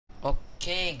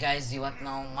Okay guys, ಇವತ್ತು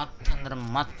ನಾವು ಮತ್ತೆ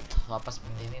ವಾಪಸ್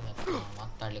ಬಂದೀವಿ. ಮತ್ತು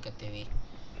ಮಾತಾಡ್ಲಿಕ್ಕತ್ತೀವಿ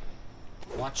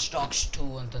ವಾಚ್ ಡಾಗ್ಸ್ 2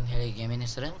 ಅಂತಂದು ಹೇಳಿ ಗೇಮಿನ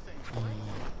ಹೆಸರು.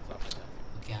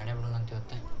 ಓಕೆ, ಆಡೇ ಬಿಡೋಣಂತ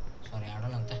ಇವತ್ತು. ಸಾರಿ,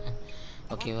 ಆಡೋಣಂತೆ.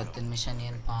 ಓಕೆ, ಇವತ್ತಿನ ಮಿಷನ್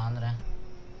ಏನಪ್ಪ ಅಂದ್ರೆ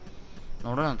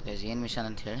ನೋಡೋಣಂತ ಗೈಸ್, ಏನು ಮಿಷನ್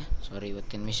ಅಂತ ಹೇಳಿ. ಸಾರಿ,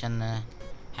 ಇವತ್ತಿನ ಮಿಷನ್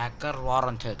ಹ್ಯಾಕರ್ ವಾರ್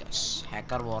ಅಂತ ಹೇಳಿ ಗೈಸ್.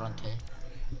 ಹ್ಯಾಕರ್ ವಾರ್ ಅಂತ ಹೇಳಿ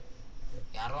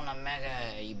ಯಾರೋ ನಮ್ಮ ಮ್ಯಾಗ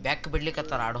ಈ ಬ್ಯಾಕ್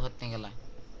ಬಿಡ್ಲಿಕ್ಕತ್ತಾರ ಆಡೋ ಹೊತ್ತಿಗೆಲ್ಲ.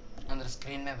 ಅಂದ್ರೆ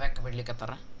ಸ್ಕ್ರೀನ್ ಮ್ಯಾಗ ಬ್ಯಾಕ್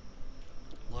ಬಿಡ್ಲಿಕ್ಕತ್ತಾರ,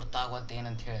 ಗೊತ್ತಾಗೋದು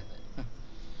ಏನಂತ ಹೇಳಿದೆ.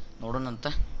 ನೋಡೋಣಂತ.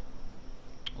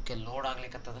 Okay, load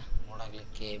ಆಗ್ಲಿಕ್ಕತ್ತದ. ಲೋಡ್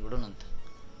ಆಗ್ಲಿಕ್ಕೆ ಬಿಡೋಣಂತ.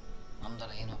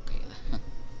 ನಮ್ದಲ್ಲ ಏನು ಹೋಗ್ತಾಯಿದೆ.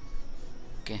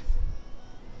 ಓಕೆ,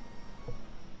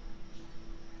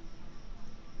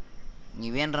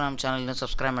 ನೀವೇನ್ರ ನಮ್ಮ ಚಾನಲ್ನ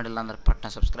ಸಬ್ಸ್ಕ್ರೈಬ್ ಮಾಡಿಲ್ಲ ಅಂದ್ರೆ ಪಟ್ನ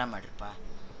ಸಬ್ಸ್ಕ್ರೈಬ್ ಮಾಡಿರಿಪ್ಪ.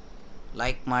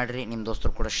 ಲೈಕ್ ಮಾಡಿರಿ, ನಿಮ್ಮ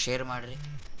ದೋಸ್ತರು ಕೂಡ ಶೇರ್ ಮಾಡಿರಿ.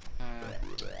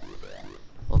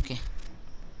 ಓಕೆ,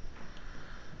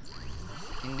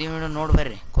 ಹಿಂದಿ ವಿಡಿಯೋ ನೋಡಿ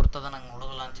ಬರ್ರಿ. ಕೊಡ್ತದ ನಂಗೆ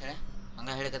ನೋಡೋದಿಲ್ಲ ಅಂಥೇಳಿ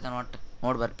ಹಂಗೆ ಹೇಳಿಕತ್ತಾನ. ಒಟ್ಟು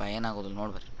ನೋಡಿ ಬರ್ರಿಪ್ಪ, ಏನಾಗೋದಿಲ್ಲ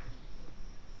ನೋಡಿ ಬರ್ರಿ.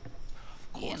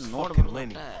 ಏನು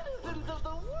ನೋಡ್ಬಿಡ್ಬೇಕ,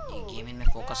 ಈ ಗೇಮಿನ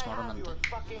ಮೇಲೆ ಫೋಕಸ್ ಮಾಡೋಣಂತ.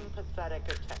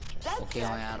 ಓಕೆ,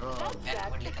 ಯಾರೋ ಬ್ಯಾಕ್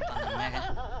ಬಿಡ್ಲಿಕ್ಕತ್ತ ನನ್ನ ಮ್ಯಾಗ.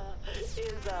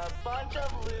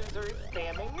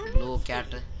 ಬ್ಲೂ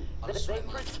ಕ್ಯಾಟ್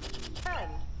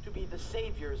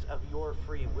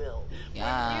ಯಾ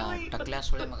ಟಕ್ಲ್ಯಾ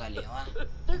ಸುಳಿ ಮಗ ಅಲ್ಲಿ ಅವ.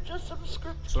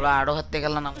 ಸುಳ ಆಡೋ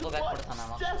ಹೊತ್ತಿಗೆಲ್ಲ ನಮಗೂ ಬ್ಯಾಕ್ ಬಿಡ್ತಾನ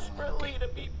ಅವ.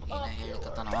 ಏನ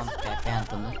ಹೇಳಿಕತ್ತಾನ ಅವ ಪ್ಯಾಪೆ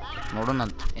ಅಂತಂದು.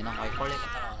 ನೋಡೋಣಂತ, ಏನೋ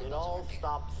ಹೊಯ್ಕೊಳ್ಳಿಕತ್ತಾನ.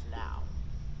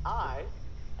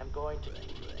 I'm going to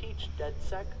teach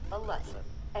DedSec a lesson.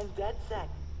 And DedSec,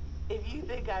 if you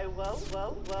think I won't,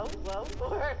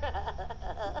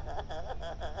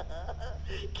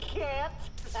 can't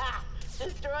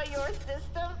destroy your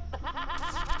system,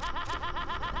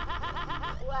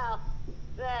 well,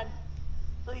 then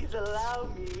please allow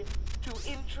me to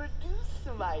introduce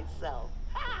myself.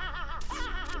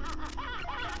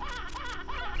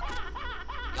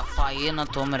 ಯಪ್ಪ, ಏನ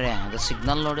ತೊಂದ್ರೆ ಅದು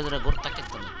ಸಿಗ್ನಲ್ ನೋಡಿದ್ರೆ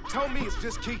ಗುರ್ತಾಕೈತಲ್ಲ.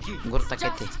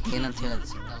 ಗುರ್ತಾಕೈತಿ ಏನಂತ ಹೇಳೋದು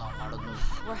ಸಿಗ್ನಲ್ ಅವ್ನು ಮಾಡೋದು ನೋಡಿ.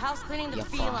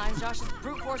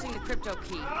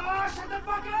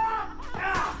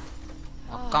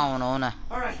 ಅಕ್ಕ ಅವನ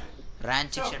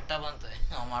ರ್ಯಾಂಚಿಗೆ ಶೆಟ್ಟ ಬಂತು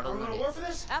ನಾವು ಮಾಡೋದು ನೋಡಿ.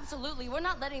 Absolutely, we're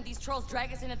not letting these trolls drag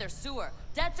us into their sewer.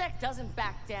 DedSec doesn't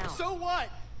back down. So what?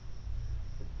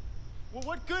 Well,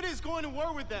 what good is going to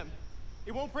war with them?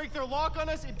 It won't break their lock on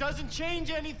us. It doesn't change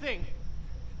anything.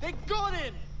 They got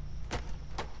in.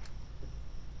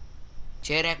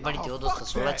 Chair ಯಾಕೆ ಬಡಿತೀವಿ ದೋಸ್ತ?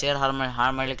 ಸುಳ್ಳ chair ಹಾಳು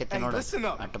ಮಾಡ್ಲಿಕ್ಕೆ ನೋಡು.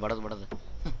 ಅಟ್ಟು ಬಡದು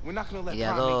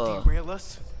ಯಾವುದೋ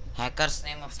hackers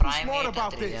name primate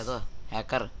ಅಂತ್ರಿ. ಅದು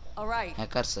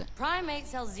hackers. Primate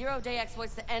sells 0-day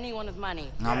exploits to anyone with money.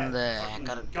 ನಮ್ದು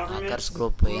hackers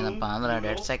group ಏನಪ್ಪಾ ಅಂದ್ರೆ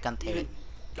DedSec ಅಂತ ಹೇಳಿ.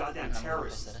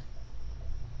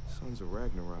 Sons of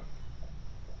Ragnarok.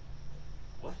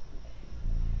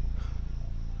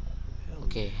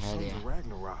 Okay,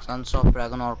 Sons of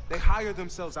Ragnarok. They hire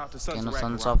themselves out to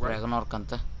Sons of Ragnarok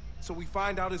anta. So we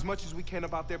find out as much as we can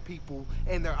about their people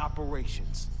and their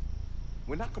operations.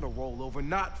 We're not gonna roll over,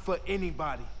 not for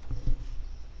anybody.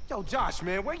 Yo, Josh,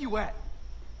 man, where you at?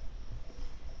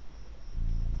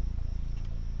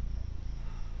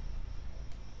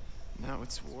 Now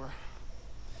it's war.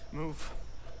 Move.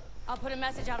 I'll put a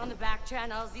message out on the back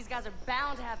channels. These guys are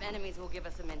bound to have enemies who will give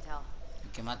us some intel.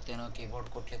 Okay, matteno keyboard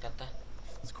koಟ್ಲಿಕತ್ತ.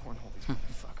 Let's cornhole these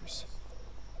motherfuckers.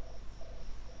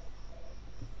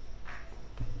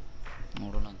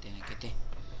 ನೋಡೋಣ ಅಂತ ಏನಕೈತಿ.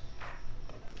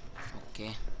 Okay.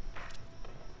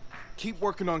 Keep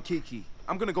working on Kiki.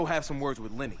 I'm gonna go have some words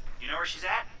with Lenny. You know where she's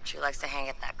at? She likes to hang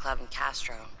at that club in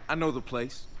Castro. I know the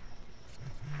place.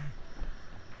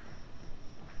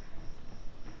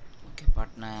 Okay,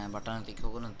 button ತಿಕ್ಕಿ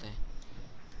ಹೋಗೋಣಂತೆ.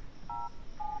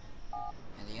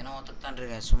 ಅದು ಏನೋ ಒತ್ತಕ್ತಾನ್ರಿ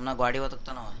guys, ಸುಮ್ಮನೆ ಗಾಡಿ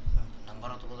ಒತ್ತಕ್ತಾನವ.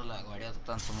 Number ಒತ್ತಕೋದಿಲ್ಲ, ಗಾಡಿ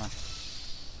ಒತ್ತಕ್ತಾನ ಸುಮ್ಮನೆ.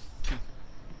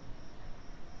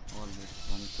 ಹೋಗ್ಬಿಟ್ಟು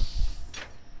ಬಂತು.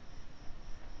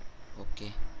 Okay,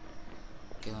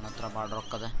 ಇವನ ಹತ್ರ ಭಾಳ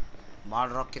ರೊಕ್ಕ ಅದ. ಭಾಳ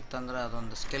ರೊಕ್ಕ ಇತ್ತಂದ್ರೆ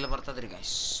ಅದೊಂದು ಸ್ಕಿಲ್ ಬರ್ತದ್ರಿ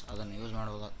ಗಾಯ್ಸ್, ಅದನ್ನು ಯೂಸ್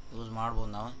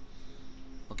ಮಾಡ್ಬೋದು ನಾವು.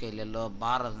 ಓಕೆ, ಇಲ್ಲೆಲ್ಲೋ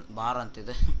ಬಾರ್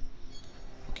ಅಂತಿದೆ.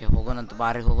 ಓಕೆ, ಹೋಗೋಣಂತ,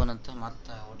 ಬಾರಿಗೆ ಹೋಗೋಣಂತ.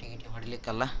 ಮತ್ತು ಗಿಟಿ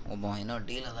ಹೊಡಿಲಿಕ್ಕಲ್ಲ, ಒಬ್ಬ ಏನೋ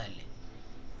ಡೀಲ್ ಅದ ಇಲ್ಲಿ.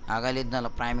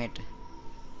 ಆಗಲಿದ್ನಲ್ಲ ಪ್ರೈಮೇಟ್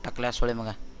ಟಕ್ಲ್ಯಾ ಸೊಳಿ ಮಗ,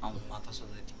 ಅವ್ನು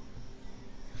ಮಾತಾಡ್ಸೋದೈತಿ.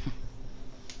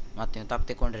 ಮತ್ತು ನೀವು ತಪ್ಪು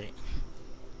ತಿಳ್ಕೊಂಡ್ರಿ,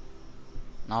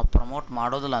 ನಾವು ಪ್ರಮೋಟ್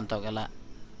ಮಾಡೋದಿಲ್ಲ ಅಂಥವೆಲ್ಲ.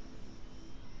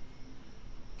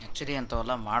 ಆ್ಯಕ್ಚುಲಿ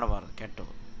ಅಂಥವೆಲ್ಲ ಮಾಡಬಾರ್ದು, ಕೆಟ್ಟ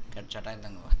ಚಟ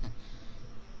ಇದ್ದಂಗೆ.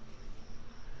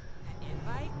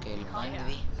 ಇಲ್ಲಿ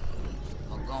ಬಂದ್ವಿ,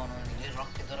 ಹೋಗೋನು ಇಲ್ಲಿ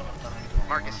ರೊಕ್ಕ ಇದ್ದವ್ರು ಬರ್ತಾರೆ.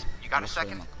 Marcus, you got a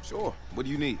second? Sure. What do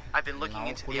you need? I've been looking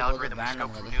into the algorithm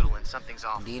scope from Noodle and something's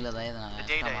off. Deal ಅದ. The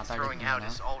data it's throwing out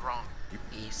is all wrong.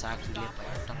 ಈ ಸಾಕು ಇಡ್ಲಿಪ್ಪ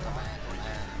ಎಷ್ಟಂತ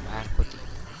ಹಾಕೋತಿ.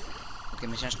 Okay,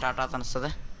 mission start ಆತ ಅನಿಸ್ತದೆ.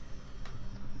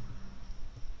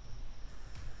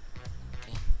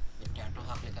 Okay,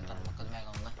 ಮ್ಯಾಗ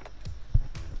ಅವಂಗ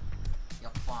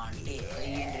ಯಪ್ಪ aunty ಕೈ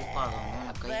ಏನ್ರಿಪ್ಪ ಅದು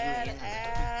ಅವನ ಕೈ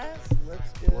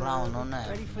ಪೂರ ಅವನವನ್ನ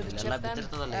ಇಲ್ಲೆಲ್ಲ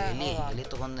ಬಿದ್ದಿರ್ತದಲ್ಲ ಎಲಿ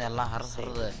ತಗೊಂಡು ಎಲ್ಲ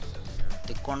ಹರಿದು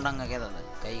ತಿಕ್ಕೊಂಡಂಗೆ ಆಗ್ಯದ ಅದು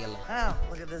ಕೈಗೆಲ್ಲ.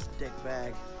 Look at this dick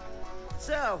bag.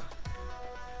 So,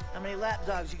 how many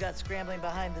lapdogs you got scrambling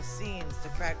behind the scenes to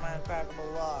crack my uncrackable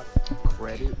lock?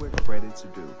 Credit where credit's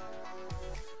due.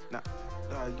 Now,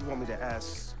 you want me to ask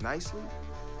nicely?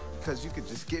 Because you could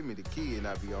just give me the key and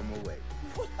I'll be on my way.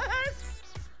 What?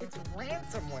 It's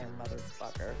ransomware,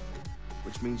 motherfucker.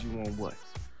 Which means you want what?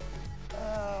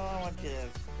 Oh, I want you to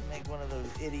make one of those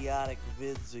idiotic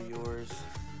vids of yours.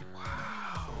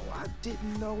 Wow, I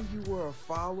didn't know you were a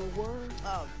follower.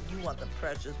 Oh, you want the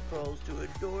precious pros to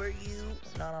adore you?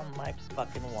 Not on my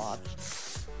fucking watch.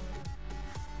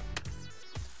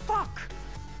 Fuck!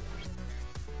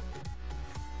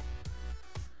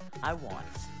 I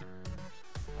want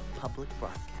a public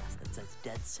broadcast that says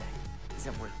DeadSec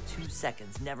isn't worth 2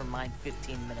 seconds, never mind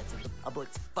 15 minutes of the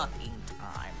public's fucking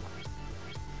time.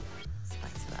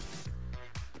 Spice it up.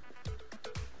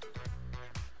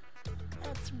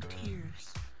 Add some tears.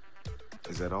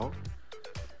 Is that all?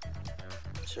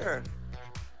 Sure.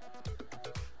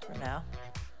 For now.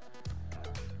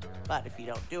 But if you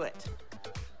don't do it,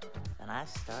 then I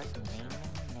start naming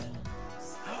names.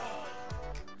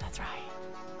 That's right.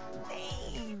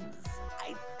 Names.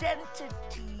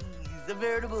 Identities. A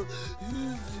veritable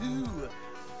zoo.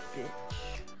 Bitch.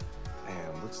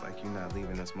 Damn, looks like you're not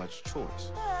leaving us much choice.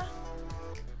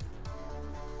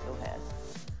 Go ahead.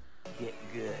 Get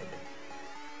good.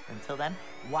 Until then,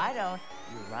 why don't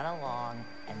you run along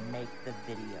and make the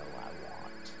video I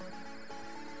want?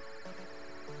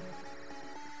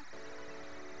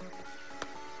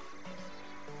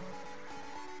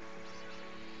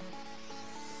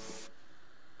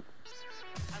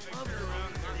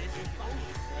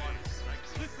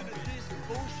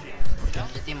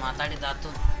 ಜೊತೆ ಮಾತಾಡಿದಾತು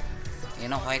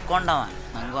ಏನೋ ಹೊಯ್ಕೊಂಡವ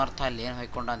ನಂಗೂ ಅರ್ಥ ಅಲ್ಲಿ ಏನು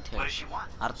ಹೊಯ್ಕೊಂಡ ಅಂತ ಹೇಳಿ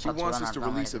ಅರ್ಥ She wants us to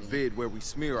release a vid where we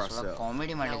smear ourselves.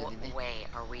 Comedy ಮಾಡ್ಲಿಕ್ಕೆ No way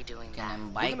are we doing that. ನಮ್ಮ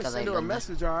We're ಬೈಕ್ gonna ಅದ send her a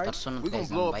message, all right? ತರ್ಸೋಣ We're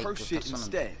gonna blow up her shit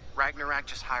instead. Ragnarok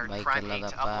just hired bike Primate to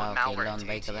ಎಲ್ಲದಪ್ಪ upload malware ಒಂದು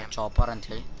into bike ಅದ ATM. Chopper ಅಂತ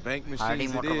ಹೇಳಿ Bank hardy machines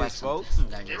it motor is, bikes folks.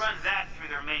 ಗಾಡಿ They run that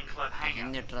through their main club hangout.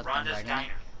 ಹಿಂದಿಟ್ರ Rhonda's ಗಾಡಿನ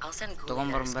diner. I'll send Ghoulie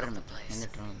ತೊಗೊಂಬರ್ to ಬರ್ರಿ scope the ಮತ್ತೆ place.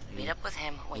 ಹಿಂದಿಟ್ರ Meet up with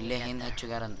him when ಇಲ್ಲೇ you get ಹಿಂದೆ there.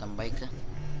 ಹಚ್ಚುಗಾರ ಅಂತ ನಮ್ಮ bike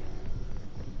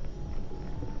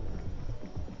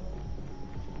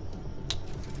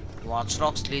watch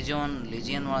racks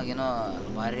ಲಿಜಿಯನ್ ಒಳಗೇನೋ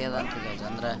ಭಾರಿ ಅದ ಅಂತ ಗೈಸ್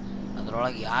ಅಂದ್ರೆ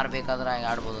ಅದ್ರೊಳಗೆ ಯಾರು ಬೇಕಾದ್ರೆ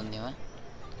ಆಡ್ಬೋದು ನೀವು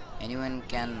ಎನಿವನ್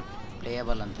ಕ್ಯಾನ್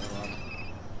ಪ್ಲೇಯಬಲ್ ಅಂತ ಅದ್ರೊಳಗೆ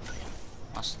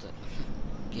ಮಸ್ತ್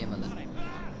ಗೇಮ್ ಅದ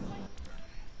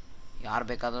ಯಾರು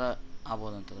ಬೇಕಾದ್ರೆ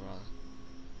ಆಗ್ಬೋದು ಅಂತ ಅದ್ರೊಳಗೆ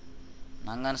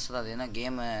ನಂಗೆ ಅನಿಸ್ತದೆ ಅದೇನೋ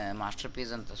ಗೇಮ್ ಮಾಸ್ಟರ್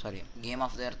ಪೀಸ್ ಅಂತ ಸಾರಿ ಗೇಮ್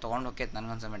ಆಫ್ ದ ಇಯರ್ ತೊಗೊಂಡು ಹೋಗ್ತೈತೆ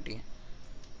ನನಗನ್ಸೋ ಮಟ್ಟಿಗೆ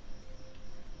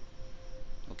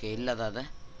ಓಕೆ ಇಲ್ಲದ ಅದು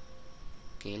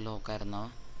ಓಕೆ ಇಲ್ಲಿ ಹೋಗ್ತಾರ ನಾವು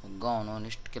ಹೋಗ ಅವನು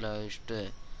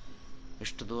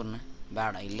ಇಷ್ಟು ದೂರನ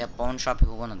ಬೇಡ ಇಲ್ಲೇ ಪೌನ್ ಶಾಪಿಗೆ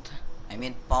ಹೋಗೋಣಂತ I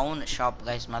mean pawn shop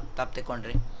guys ಮತ್ತೆ ತಪ್ಪು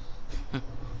ತಿಳ್ಕೊಂಡ್ರಿ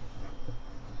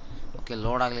ಓಕೆ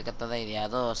ಲೋಡ್ ಆಗ್ಲಿಕ್ಕತ್ತದ ಇದು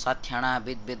ಯಾವುದೋ ಸತ್ ಹೆಣ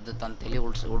ಬಿದ್ದು ತನ್ನ ತಲೆ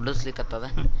ಉಡ್ಡಿಸ್ಲಿಕ್ಕತ್ತದ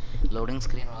ಲೋಡಿಂಗ್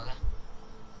ಸ್ಕ್ರೀನ್ ಒಳಗೆ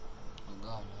ಹೋಗ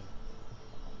ಅವನು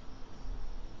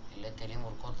ಇಲ್ಲೇ ತಲೆ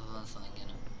ಮುರ್ಕೋತದ ಅನ್ಸದ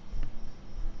ಹಂಗೇನು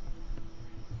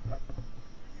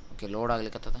ಓಕೆ ಲೋಡ್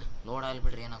ಆಗ್ಲಿಕ್ಕತ್ತದ ಲೋಡ್ ಆಗಲಿ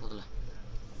ಬಿಡ್ರಿ ಏನಾಗೋದಿಲ್ಲ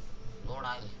ಲೋಡ್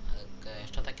ಆಗಲಿ ಅದಕ್ಕೆ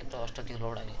ಎಷ್ಟೊತ್ತಾಕಿತ್ತು ಅಷ್ಟೊತ್ತಿಗೆ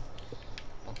ಲೋಡ್ ಆಗಲಿ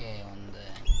ಓಕೆ ಒಂದು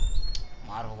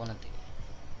ಮಾರು ಹೋಗೋಣಂತೆ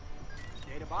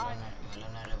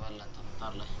ಮೆಲನರೇಬಲ್ ಅಂತ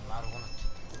ಅಂತಾರಲ್ಲ ಮಾರು ಹೋಗೋಣಂತೆ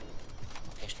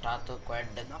ಓಕೆ ಎಷ್ಟಾಯ್ತು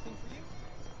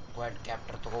ಕ್ವಾಡ್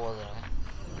ಕ್ಯಾಪ್ಟರ್ ತೊಗೋಬೋದ್ರಾಗ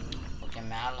ಓಕೆ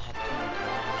ಮ್ಯಾಲೆ ಹತ್ತಿ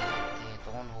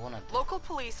ತೊಗೊಂಡು ಹೋಗೋಣಂತೆ Local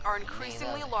police are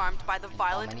increasingly alarmed by the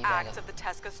violent acts of the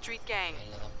Tesca street gang.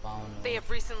 They have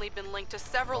recently been linked to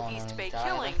several East Bay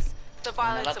killings, the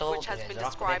violence of which has been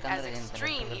described as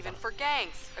extreme even for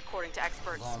gangs, according to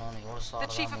experts. The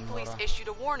chief of police issued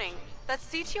a warning that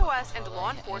CTOS and law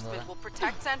enforcement will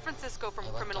protect San Francisco from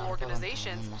criminal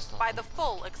organizations by the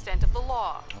full extent of the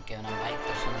law. Okay ನಮ್ಮ bike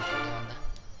ತರ್ಸೋಣ ಒಂದು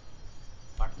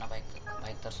Patna bike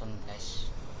ತರ್ಸೋಣ guys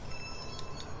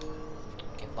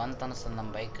okay ಬಂತ ಅನಿಸ್ತದ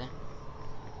ನಮ್ಮ bike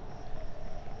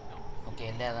okay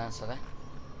ಇಲ್ಲೇ ಅದ ಅನ್ಸದ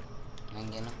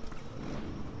ನಂಗೇನು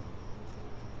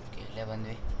okay ಇಲ್ಲೇ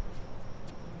ಬಂದ್ವಿ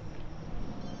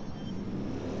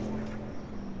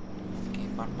ಓಕೆ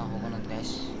ಪಾಟ್ನಾ ಹೋಗೋಣಂತ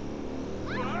ಗೈಸ್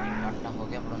ಪಾಟ್ನಾ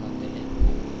ಹೋಗೇ ಬಿಡೋಣ ಇಲ್ಲಿ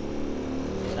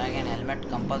ಇದ್ರಾಗೇನು ಹೆಲ್ಮೆಟ್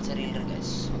ಕಂಪಲ್ಸರಿ ಇಲ್ರಿ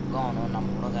ಗೈಸ್ ಹೋಗ ಅವನು ನಮ್ಮ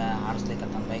ಹುಡುಗ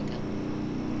ಆಡಿಸ್ಲಿಕ್ಕತ್ತನ ಬೈಕ್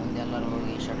ಮುಂದೆಲ್ಲರೂ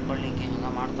ಹೋಗಿ ಶರ್ಟ್ ಕೊಡ್ಲಿಕ್ಕೆ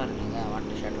ಹಂಗೆ ಮಾಡ್ತಾರೆ ಹಿಂಗೆ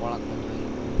ಒಟ್ಟು ಶರ್ಟ್ ಒಳಗೆ ಮುಂದೆ ಹೋಗಿ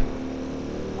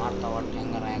ಮಾಡ್ತಾವ ಒಟ್ಟು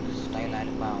ಹೆಂಗಾರ ಹೆಂಗೆ ಸ್ಟೈಲ್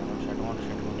ಆಯ್ಲಪ್ಪ ಅವನು ಶರ್ಟ್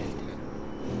ಇರ್ತೀವಿ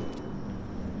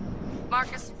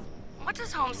Marcus, what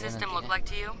does home system look like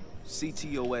to you?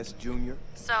 CTOS Junior.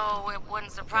 So it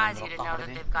wouldn't surprise you to know that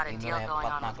they've got a deal going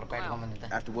on with Bloom.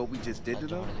 After what we just did to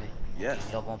them?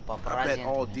 Yes. I bet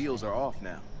all deals are off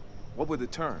now. What were the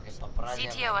terms?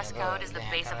 CTOS code is the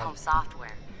base of home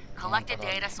software. Collected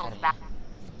data sold back.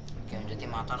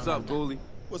 What's up, Ghoulie?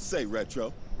 What's say,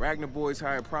 Retro? Ragnar boys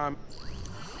hired Prime.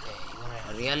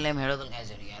 Real name ಹೇಳೋದಿಲ್ಲ gas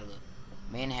ಇವ್ರಿಗೆ ಯಾರಿಗೂ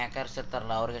main hackers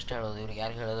ಇರ್ತಾರಲ್ಲ ಅವ್ರಿಗಷ್ಟೇ ಹೇಳೋದು ಇವ್ರಿಗೆ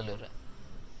ಯಾರಿಗೂ ಹೇಳೋದಿಲ್ಲ ಇವ್ರು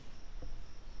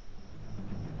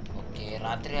okay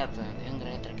ರಾತ್ರಿ ಆಯ್ತು ಹೆಂಗೆ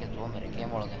ರೈತರಿಗೆ ತೊಗೊಂಬರಿ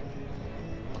ಗೇಮ್ ಒಳಗೆ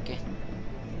ಓಕೆ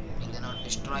ಈಗ ನಾವು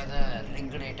destroy the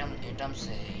linked items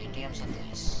A T ಎಮ್ಸ್ ಅಂತ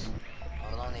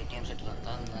ಅವ್ರದ್ದು ಒಂದು ಎ ಟಿ ಎಮ್ಸ್ ಇಟ್ಟಿಲ್ಲ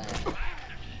ಅಂತ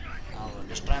ನಾವು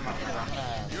ಡಿಸ್ಟ್ರಾಯ್ ಮಾಡ್ತೀವಿ ಅಂದ್ರೆ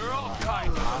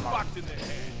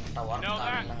ವರ್ಕ್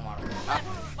ಆಗಂಗೆ ಮಾಡೋದು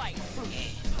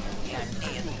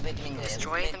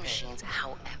Destroy the machines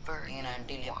however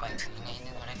you want.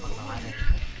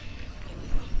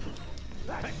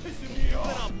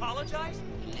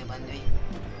 ಇಲ್ಲೇ ಬಂದ್ವಿ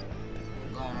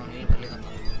ಅವನು ಇಲ್ಲಿ ಬರ್ಲಿಕ್ಕಂತ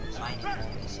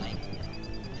ಸಾಯಿ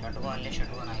ಶಟ್ಗೋ ಅಲ್ಲೇ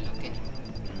ಶಟ್ಗೋ ನಾ ಇಲ್ಲಿ ಹೋಗ್ತೀನಿ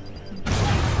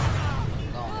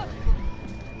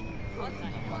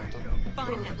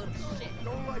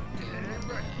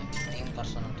ಟೀಮ್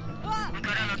ಪರ್ಸನ್ ಅಂತ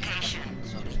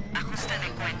ಸಾರಿ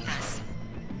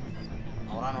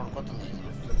ಅವರ ನೋಡ್ಕೋತಂದ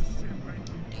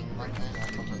ಟೀಮ್ ಬಂದು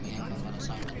ನೋಡ್ಕೋತಂದು ಹೆಂಗೆ ಮೆಂಬರ್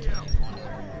ಸಾಯಿನ್ ಅಂತ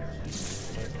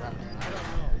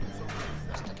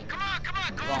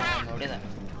ನೋಡಿದ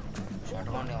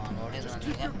ಶಟ್ಕೊಂಡು ನೋಡಿದ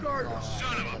ನನಗೆ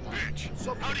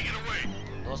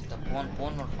ದೋಸ್ತ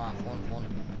ಫೋನ್ ನೋಡಿ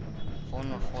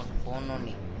ಫೋನ್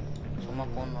ನೋಡಿ ಸುಮ್ಮ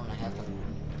ಫೋನ್ ನೋಡಿ ನಾ ಹೇಳ್ತಾನೆ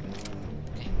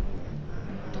ಓಕೆ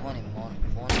ತಗೋ ನಿಮ್ಮ ಫೋನ್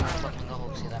ನೋಡ್ಬೇಕು ಹಂಗೆ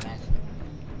ಹೋಗಿಸಿದ ಮ್ಯಾಚ್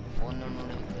ಫೋನ್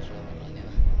ನೋಡಿ ಹೋಗ್ತೀವಿ ಶೋ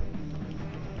ನೀವು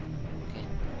ಓಕೆ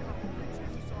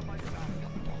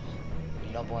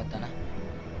ಇಲ್ಲೊಬ್ಬ ಅಂತಾನೆ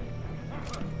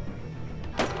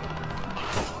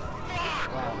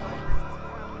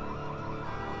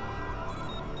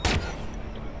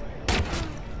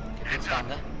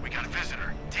We got a visitor.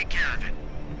 Take care of it.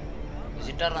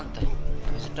 Visitor ಅಂತ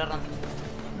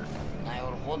ನಾ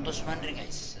ಇವ್ರು ಹೋದ ದುಶ್ಮನ್ ರೀ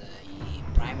ಗೈಸ್ ಈ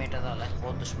ಪ್ರೈಮೇಟ್ ಅದಲ್ಲ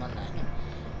ಹೋದ ದುಶ್ಮನ್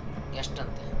ಗೆಸ್ಟ್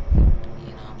ಅಂತ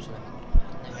ಏನು ಆಪ್ಷನ್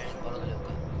ಅದನ್ನ ಹೇಳಿದ್ ಬರೋದಿಲ್ಲ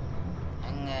ಇವಕ್ಕೆ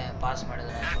ಹೆಂಗೆ ಪಾಸ್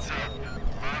ಮಾಡಿದ್ರೆ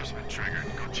Alarm's been triggered.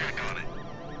 Go check on it.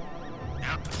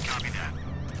 Yep, copy that.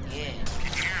 ಏ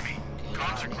Can you hear me?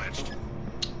 Comms are glitched.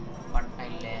 But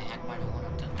ಇಲ್ಲೇ ಹ್ಯಾಕ್ ಮಾಡಿ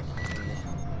ಹೋಗೋಣಂತ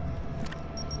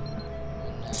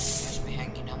ಎಷ್ಟು ಬಿ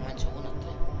ಹ್ಯಾಕ್ ಗಿಡ ಮಂಚ್ ಹೋಗೋಣಂತ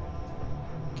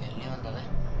ಎಲ್ಲಿ ಒಂದದ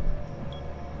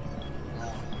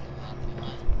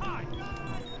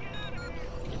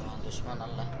ದುಶ್ಮನ್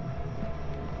ಅಲ್ಲ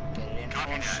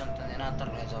ರೆನ್ಫೋರ್ಸ್ ಅಂತಂದು ಏನೋ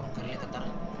ಅಂತಾರೆ ಗೈಸ್ ಅವ್ರು ಕರೀಲಿಕ್ಕತ್ತಾರ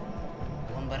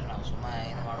ತೊಗೊಂಡು ಬರ್ರಿ ನಾವು ಸುಮ್ಮ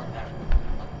ಏನು ಮಾಡೋದು ಬೇಡ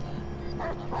ಮತ್ತು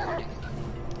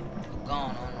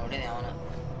ಅವನು ನೋಡಿದೆ ಅವನು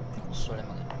ಸೊಳ್ಳೆ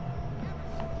ಮಗ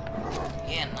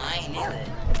ನಾ ಇಲ್ಲಿ ಇದೆ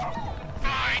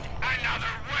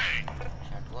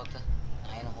ಶಟ್ಗೋತ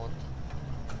ನಾಯಿನ ಹೋತು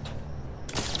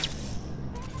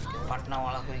ಪಟ್ನ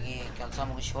ಒಳಗೆ ಹೋಗಿ ಕೆಲಸ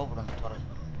ಮುಗಿಸಿ ಹೋಗ್ಬಿಡಂತ ಹೊರಗೆ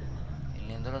ಇಲ್ಲಿ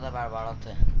ನಿಂದಿರೋದ ಭಾಳ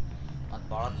ಹೊತ್ತು ಮತ್ತು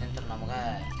ಭಾಳ ಹೊತ್ತು ನಿಂತ್ರೆ ನಮ್ಗೆ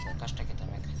ಕಷ್ಟ ಆಕೈತೆ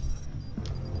ಆಮ್ಯಾಕೆ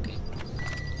okay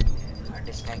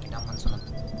disc hockey ಡಮ್ಮನ್ಸನಂತ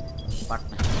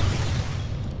Patna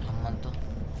ಡಮ್ಮಂತು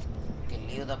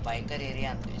leave the biker area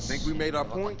and Think we made our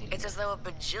point? It's as though a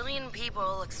bajillion people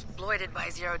exploited by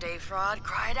zero-day fraud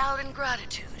cried out in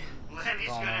gratitude. Lenny's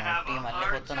gonna have a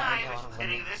hard time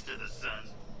explaining this to the sons.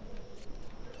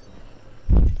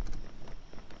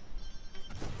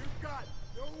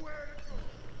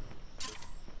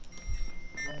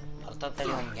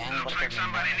 ಅರ್ಥದಲ್ಲಿ ಒಂದು gang ಬರ್ತದೆ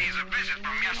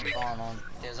ಅವನು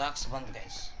ತೆಜಾಕ್ಸ್ ಬಂತು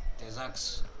guys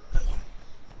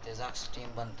ತೆಜಾಕ್ಸ್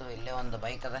team ಬಂತು ಇಲ್ಲೇ ಒಂದು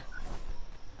bike ಅದ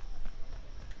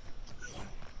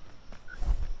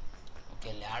okay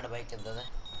ಇಲ್ಲಿ 2 ಬೈಕ್ ಇದ್ದದೆ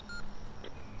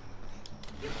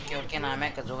ಓಕೆ ನಾ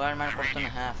ಆಮ್ಯಾಕೆ ಜುಗಾಡ್ ಮಾಡಿಕೊಡ್ತೀನಿ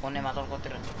ಹಾಂ ಫೋನೇ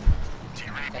ಮಾತಾಡ್ಕೊತೀರ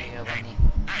ಕೈ ಹೇಳಿ ಬನ್ನಿ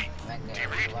ಆಮ್ಯಾಕೆ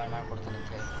ಜುಗಾಡ್ ಮಾಡಿಕೊಡ್ತೀನಿ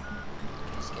ಅಂತ ಹೇಳಿ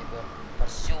ಎಸ್ಕೇಪ್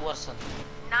ಪರ್ಸ್ಯೂವರ್ಸ್ ಅಂತ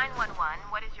 911,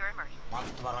 what is your emergency?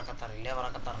 ಮತ್ತೆ ಬರಕತ್ತಾರ ಇಲ್ಲೇ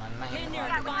ಬರಕತ್ತಾರ ನನ್ನ ಹಿಂದೆ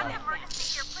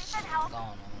ಅವನು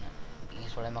ಈ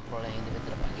ಸೊಳ್ಳೆ ಮಕ್ಕಳು ಹಿಂದೆ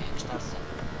ಬಿದ್ದರೆ ಬಗ್ಗೆ ಯಂಗ್ಸ್ಟರ್ಸ್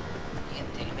ಏನು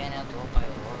ತೆಲಿಬೇನೆ ಅಂತ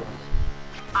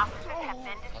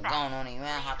ಅವನು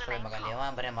ನೀವೇ ಹಾಕ್ಸೊಳ್ಳೆ ಮಗ ಅಲ್ಲಿ ಅವ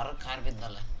ಬರೀ ಮರಕ್ಕೆ ಹಾರಿ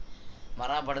ಬಿದ್ದಲ್ಲ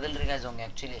ಮರ ಬಡ್ದಿಲ್ರಿ ಗಾಯ್ಸ್ ಅವಂಗೆ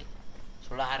ಆ್ಯಕ್ಚುಲಿ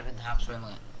ಸುಳ್ಳ ಹಾರಿ ಬಿದ್ದು ಹಾಕ್ಸೊಳ್ಳೆ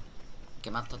ಮಗ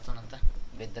ಓಕೆ ಮತ್ತೊತ್ತನಂತ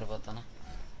ಬಿದ್ದಿರ್ಬೋತಾನ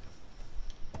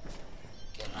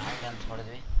ಓಕೆ ರಾಂಡ್ ಅಂತ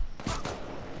ಹೊಡೆದ್ವಿ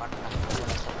ಪಟ್ನ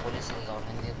ಪೊಲೀಸರಿಗೆ ಅವ್ರ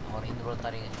ಹಿಂದೆ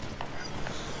ಬೀಳ್ತಾರೆ ಈಗ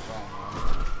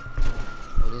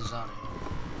police R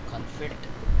ಕನ್ಫಿಡ್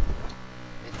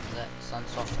with the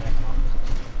sons of team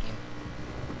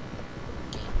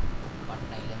okay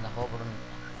ಪಟ್ನ ಇಲ್ಲಿಂದ ಹೋಗ್ಬಿಡು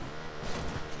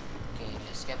ಓಕೆ ಇಲ್ಲಿ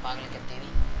ಎಸ್ಕೇಪ್ ಆಗ್ಲಿಕ್ಕತ್ತೀವಿ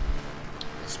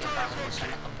ಎಸ್ಕೇಪ್ ಆಗೋ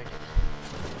ಮಿಷನ್ ಕಂಪ್ಲೀಟ್ ಇದೆ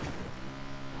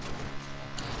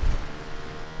ಓಕೆ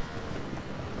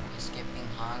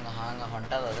ಎಸ್ಕೇಪಿಂಗ್ ಹಾಂಗೆ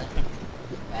ಹೊಂಟದ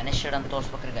ವ್ಯಾನಿಷಡ್ ಅಂತ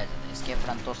ತೋರಿಸ್ಬೇಕ್ರಿ ಗಾಯ್ಸ್. ಎಸ್ಕೇಪ್ಡ್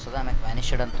ಅಂತ ತೋರಿಸ್ತದೆ, ಆಮೇಲೆ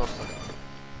ವ್ಯಾನಿಷಡ್ ಅಂತ ತೋರಿಸ್ತದೆ.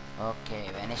 ಓಕೆ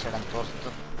ವ್ಯಾನಿಷಡ್ ಅಂತ ತೋರಿಸ್ತು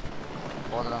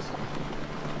ಹೋದ್ರೆ ಅನ್ಸತ್ತೆ.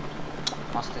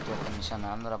 ಮಸ್ತ್ ಐತಿ ಇವತ್ತು ಮಿಷನ್.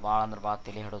 ಅಂದ್ರೆ ಭಾಳ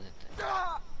ತಲೆ ಹಿಡೋದಿತ್ತು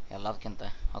ಎಲ್ಲದಕ್ಕಿಂತ.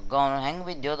 ಹಗ್ಗ ಅವನು ಹೆಂಗೆ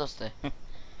ಬಿದ್ದೋ ದೋಸ್ತ,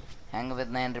 ಹೆಂಗೆ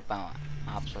ಬಿದ್ದನ ಏನ್ರಿಪ್ಪ ಅವ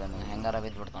ಹಾಪ್ಸೋದ ಹೆಂಗಾರ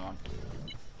ಬಿದ್ದುಬಿಡ್ತಾನ ಒಟ್ಟು.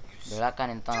 ಬೀಳಾಕ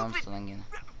ನಿಂತಾನ ಅನಿಸ್ತದೆ ಹಂಗೇನು.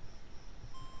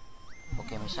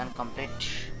 Okay mission complete.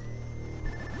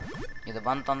 ಇದು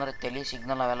ಬಂತಂದ್ರೆ ತಲೆ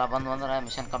ಸಿಗ್ನಲ್ ಅವೆಲ್ಲ ಬಂದು ಅಂದ್ರೆ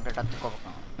ಮಿಷನ್ ಕಂಪ್ಲೀಟ್ ಅಂತ ತಿಳ್ಕೊಬೇಕು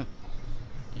ನಾವು.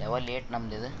 ಲೆವೆಲ್ 8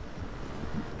 ನಮ್ದು ಇದು.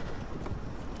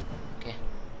 ಓಕೆ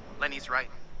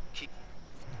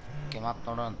ಓಕೆ ಮತ್ತೆ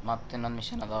ನೋಡೋಣ. ಮತ್ತೆ ಇನ್ನೊಂದು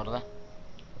ಮಿಷನ್ ಅದ ಅವ್ರದ್ದು.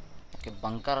 ಓಕೆ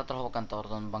ಬಂಕರ್ ಹತ್ರ ಹೋಗ್ಬೇಕಂತ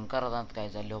ಅವ್ರದ್ದು ಒಂದು ಬಂಕರ್ ಅದ ಅಂತ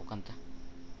ಗಾಯ್ಸ್, ಅಲ್ಲಿ ಹೋಗ್ಬೇಕಂತ.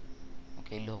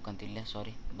 ಓಕೆ ಇಲ್ಲಿ ಹೋಗ್ಬೇಕಂತ, ಇಲ್ಲೇ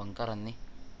ಸಾರಿ ಬಂಕರ್ ಅನ್ನಿ.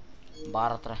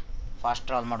 ಬಾರ್ ಹತ್ರ ಫಾಸ್ಟ್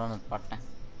ಟ್ರಾವೆಲ್ ಮಾಡೋಣ ಪಟ್ನ.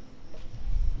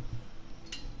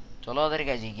 ಚಲೋ ಅದ ರೀ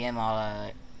ಗಾಯ್ಸ್ ಈ ಗೇಮ್.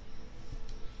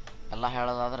 ಎಲ್ಲ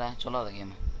ಹೇಳೋದಾದ್ರೆ ಚಲೋ ಅದ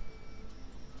ಗೇಮ್.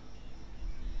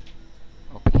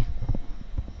 ಓಕೆ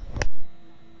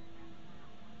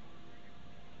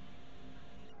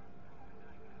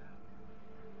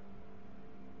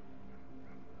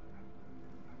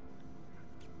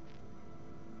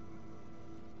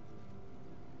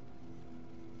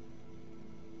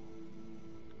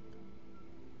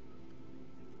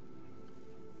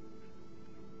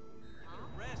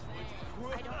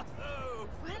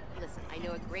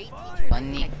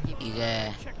ಬನ್ನಿ ಈಗ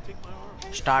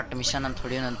ಸ್ಟಾರ್ಟ್ ಮಿಷನ್ ಅಂತ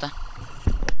ಹೊಡಿಯೋಣಂತ.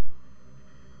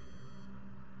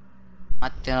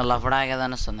 ಮತ್ತೇನೋ ಲಫಡ ಆಗ್ಯದ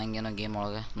ಅನಿಸ್ತದ ನಂಗೇನೋ ಗೇಮ್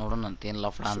ಒಳಗೆ. ನೋಡೋಣಂತ ಏನು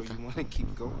ಲಫಡ ಅಂತ.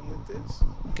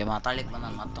 ಓಕೆ ಮಾತಾಡ್ಲಿಕ್ಕೆ ಬಂದ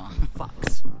ಮತ್ತೆ.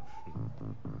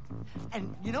 And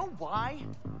you know why?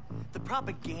 The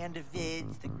propaganda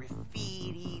vids, the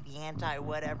graffiti, the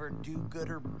anti-whatever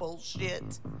do-gooder bullshit.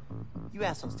 You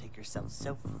assholes take yourselves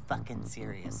so fucking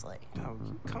seriously. No,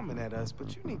 you coming at us, but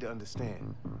you need to understand.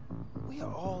 We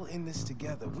are all in this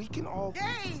together. We can all...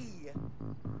 Hey!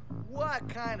 What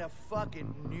kind of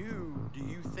fucking noob do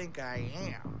you think I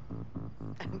am?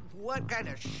 And what kind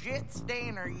of shit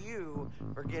stain are you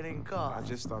for getting caught? I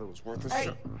just thought it was worth a Hey!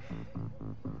 shot.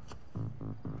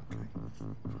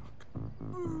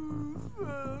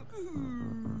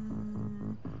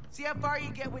 See how far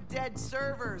you get with dead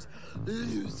servers,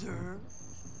 loser.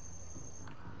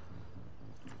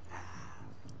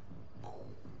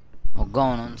 ಒಗ್ಗ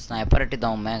ಅವನು sniper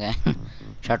ಇಟ್ಟಿದ್ದವ ಮ್ಯಾಗ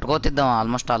ಶಟ್ಕೋತಿದ್ದವ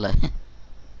almost all.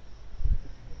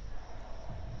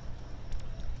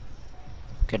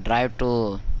 Okay drive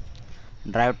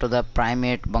to the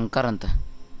primate bunker ಅಂತ.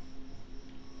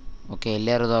 Okay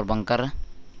ಇಲ್ಲೇ ಇರೋದು ಅವ್ರ bunker.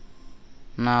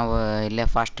 ನಾವು ಇಲ್ಲೇ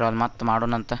fast travel ಮತ್ತೆ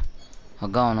ಮಾಡೋಣಂತ.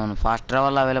 ಹಗ್ಗ ಅವನು ಫಾಸ್ಟ್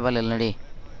ಟ್ರಾವೆಲ್ ಅವೈಲೇಬಲ್ ಇಲ್ಲ ನೋಡಿ.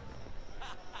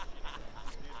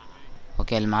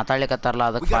 ಓಕೆ ಇಲ್ಲಿ ಮಾತಾಡ್ಲಿಕ್ಕತ್ತಾರಲ್ಲ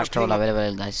ಅದಕ್ಕೆ ಫಾಸ್ಟ್ ಟ್ರಾವೆಲ್ ಅವೈಲೇಬಲ್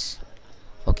ಇಲ್ಲ ಗಾಯ್ಸ್.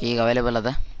 ಓಕೆ ಈಗ ಅವೈಲೇಬಲ್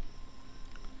ಅದ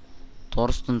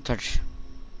ತೋರಿಸ್ತಂತ ತಡ್ರಿ.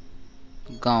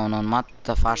 ಹಗ್ಗ ಅವನು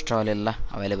ಮತ್ತೆ ಫಾಸ್ಟ್ ಟ್ರಾವೆಲ್ ಇಲ್ಲ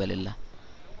ಅವೈಲೇಬಲ್ ಇಲ್ಲ.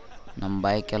 ನಮ್ಮ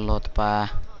ಬೈಕ್ ಎಲ್ಲ ಹೋತಪ್ಪ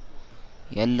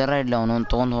ಎಲ್ಲರ ಇಡ್ಲಿ ಅವನು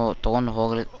ತೊಗೊಂಡು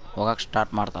ಹೋಗಕ್ಕೆ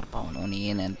ಸ್ಟಾರ್ಟ್ ಮಾಡ್ತಾರಪ್ಪ ಅವನು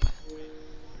ಏನೇನಪ್ಪ.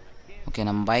 ಓಕೆ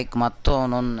ನಮ್ಮ ಬೈಕ್ ಮತ್ತು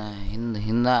ಅವನೊಂದು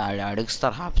ಹಿಂದೆ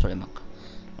ಅಡಗಿಸ್ತಾರೆ ಹಾಪ್ಸೊಳಿ ಮಕ್ಕಳು.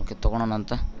 ಓಕೆ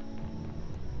ತೊಗೊಳೋಣಂತ.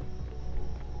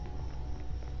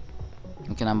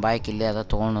 ಓಕೆ ನಮ್ಮ ಬೈಕ್ ಇಲ್ಲೇ ಅದ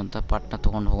ತೊಗೊಂಡಂತ ಪಟ್ನ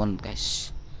ತೊಗೊಂಡು ಹೋಗೋಣ ಗೈಸ್.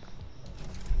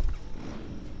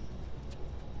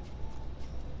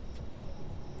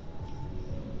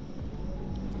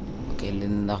 ಓಕೆ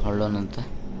ಇಲ್ಲಿಂದ ಹೊಳ್ಳೋಣಂತ.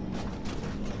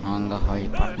 ಹಂಗೆ ಹೊಳ್ಳಿ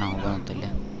ಪಟ್ನ ಹೋಗೋಣಂತ. ಇಲ್ಲಿ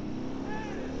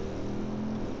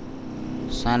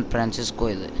ಸ್ಯಾನ್ ಫ್ರಾನ್ಸಿಸ್ಕೋ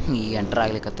ಇದೆ ಈಗ ಎಂಟರ್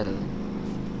ಆಗ್ಲಿಕ್ಕತ್ತಿರೋದು.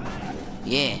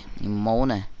 ನಿಮ್ಮ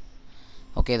ಮೌನ.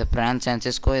 ಓಕೆ ಇದು ಫ್ರಾನ್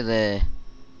ಫ್ರಾನ್ಸಿಸ್ಕೋ, ಇದು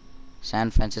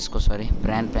ಸ್ಯಾನ್ ಫ್ರಾನ್ಸಿಸ್ಕೋ ಸಾರಿ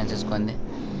ಫ್ರಾನ್ ಫ್ರಾನ್ಸಿಸ್ಕೋ ಅಂದೆ.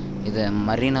 ಇದು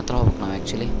ಮರೀನ್ ಹತ್ರ ಹೋಗ್ಬೇಕು ನಾವು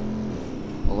ಆ್ಯಕ್ಚುಲಿ.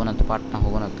 ಹೋಗೋಣಂತ ಪಾಟ್ನ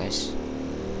ಹೋಗೋಣಂತ ಗೈಸ್.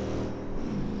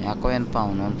 ಯಾಕೋ ಏನಪ್ಪ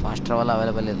ಅವನು ಒಂದು ಫಾಸ್ಟ್ ಟ್ರಾವೆಲ್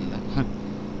ಅವೈಲೇಬಲ್ ಇರಲಿಲ್ಲ.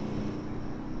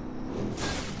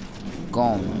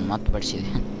 ಅವನು ಮತ್ತೆ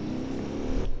ಬಡಿಸಿದೆ.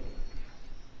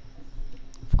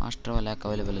 ಫಾಸ್ಟ್ ಟ್ರಾವೆಲ್ ಯಾಕೆ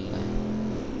ಅವೈಲೇಬಲ್ ಇಲ್ಲ.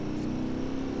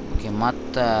 ಓಕೆ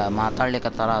ಮತ್ತೆ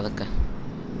ಮಾತಾಡ್ಲಿಕ್ಕತ್ತಾರ ಅದಕ್ಕೆ.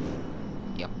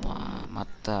 ಯಪ್ಪ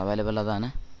ಮತ್ತೆ ಅವೈಲೇಬಲ್ ಅದಾನ.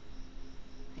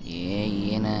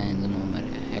 ಏನು ಇದನ್ನು ಮರಿ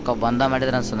ಯಾಕೋ ಬಂದ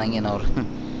ಮಾಡಿದ್ರೆ ಅನ್ಸದ ಹಂಗೇನು ಅವ್ರು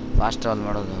ಫಾಸ್ಟ್ ಟ್ರಾವೆಲ್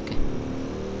ಮಾಡೋದು. ಓಕೆ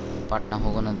ಪಟ್ನ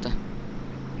ಹೋಗೋಣಂತ.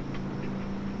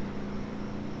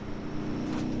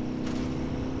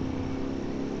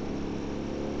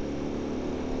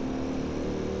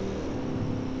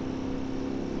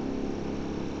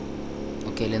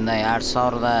 ಓಕೆ ಇಲ್ಲಿಂದ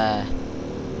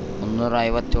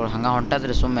 2357 ಹಂಗೆ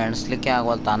ಹೊಂಟದ್ರಿ. ಸುಮ್ಮನೆ ಎಣಿಸ್ಲಿಕ್ಕೆ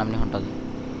ಆಗವಲ್ತು ಆ ನಮ್ನಿ ಹೊಂಟದು.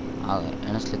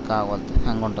 ಎಣಿಸ್ಲಿಕ್ಕೆ ಆಗವಲ್ತು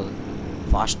ಹಂಗೆ ಹೊಂಟದು.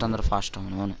 ಫಾಸ್ಟ್ ಅಂದ್ರೆ ಫಾಸ್ಟ್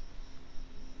ಅವನು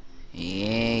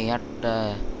ಎಟ್ಟು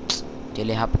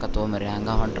ತಲೆ ಹಾಪಕ್ಕ ತೊಗೊಂಬರಿ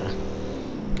ಹಂಗೆ ಹೊಂಟ್ರೆ.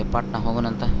 ಓಕೆ ಪಟ್ನ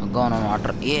ಹೋಗೋಣಂತ. ಹೋಗೋನು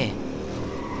ವಾಟ್ರ್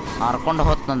ಹಾರ್ಕೊಂಡು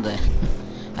ಹೋತ್ ನಂದು.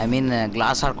 ಐ ಮೀನ್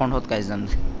ಗ್ಲಾಸ್ ಹಾರ್ಕೊಂಡು ಹೋತ್ ಗೈಸ್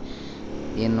ನಂದು.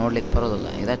 ಏನು ನೋಡ್ಲಿಕ್ಕೆ ಬರೋದಿಲ್ಲ.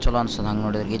 ಇದೇ ಚಲೋ ಅನ್ಸೋದು ಹಂಗೆ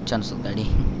ನೋಡಿದ್ರೆ ಗಿಚ್ ಅನ್ಸೋದು ಗಾಡಿ.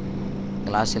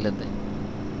 ಗ್ಲಾಸ್ ಇಲ್ಲದ್ದೆ.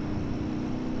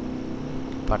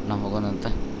 ಪಟ್ನ ಹೋಗೋಣಂತ.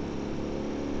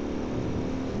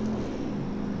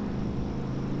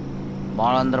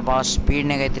 ಭಾಳ ಅಂದ್ರೆ ಭಾಳ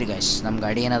ಸ್ಪೀಡ್ನಾಗ ಐತ್ರಿ ಗೈಸ್. ನಮ್ಮ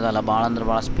ಗಾಡಿ ಏನದಲ್ಲ, ಭಾಳ ಅಂದ್ರೆ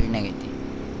ಭಾಳ ಸ್ಪೀಡ್ನಾಗ ಐತಿ.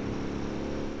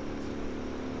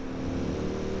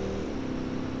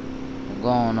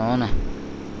 ಹೋಗೋಣ.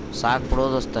 ಸಾಕು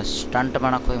ಬಿಡೋದು ದೋಸ್ತ, ಸ್ಟಂಟ್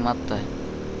ಮಾಡಕ್ಕೆ ಹೋಗಿ ಮತ್ತೆ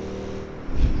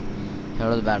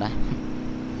ಹೇಳೋದು ಬೇಡ.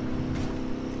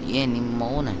 ಏನು ನಿಮ್ಮ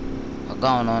ಅವನ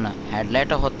ಹೋಗೋಣ.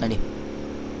 ಹೆಡ್ಲೈಟ ಹೊತ್ತು ನಡಿ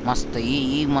ಮಸ್ತ್.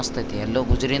 ಈಗ ಮಸ್ತ್ ಐತಿ. ಎಲ್ಲೋ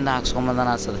ಗುಜರಿಂದ ಹಾಕ್ಸ್ಕೊಂಬಂದನ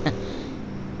ಅನ್ಸದ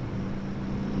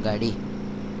ಗಾಡಿ.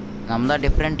 ನಮ್ದ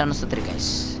ಡಿಫ್ರೆಂಟ್ ಅನಿಸ್ತತ್ ರೀ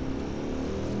ಗೈಸ್.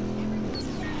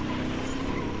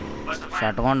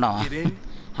 ಶಟ್ಕೊಂಡವ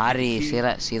ಹಾರಿ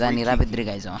ಸೀದಾ ನೀರಾ ಬಿದ್ರಿ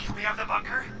ಗೈಸ್ ಅವ.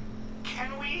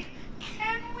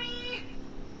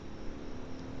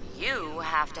 You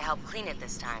have to help clean it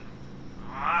this time.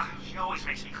 She always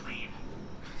makes me clean.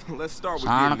 Let's start with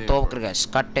ಸಾಣಕ್ಕೆ ತೊಗೋಬೇಕ್ರಿ ಗೈಸ್.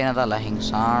 ಕಟ್ ಏನದಲ್ಲ ಹಿಂಗೆ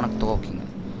ಸಾಣಕ್ಕೆ ತೊಗೋಬೇಕು. ಹಿಂಗೆ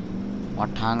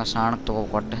ಒಟ್ಟು ಹಂಗೆ ಸಾಣಕ್ಕೆ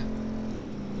ತೊಗೋಬೇಕು ಒಟ್ಟು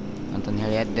ಅಂತಂದು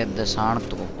ಹೇಳಿ ಎದ್ದೆದ್ದು ಸಾಣಕ್ಕೆ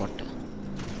ತೊಗೋಬೇಕು ಒಟ್ಟು.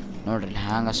 ನೋಡ್ರಿ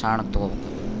ಹಂಗೆ ಸಾಣಕ್ಕೆ ತೊಗೋಬೇಕು.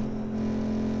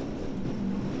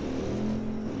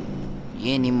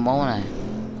 ನಿಮ್ಮ ಮೌನ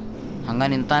ಹಂಗೆ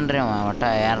ನಿಂತಾನ್ರಿ ಅವ. ಒಟ್ಟು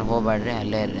ಯಾರು ಹೋಗ್ಬೇಡ್ರಿ,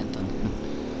 ಅಲ್ಲೇ ಇರ್ರಿ ಅಂತಂದು.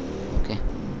 ಓಕೆ,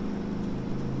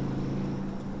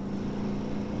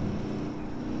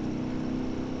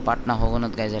 ಪಟ್ನ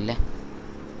ಹೋಗೋಣಂತ ಗೈಸ್. ಅಲ್ಲೇ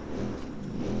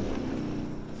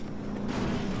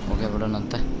ಹೋಗೇ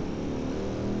ಬಿಡೋಣಂತ.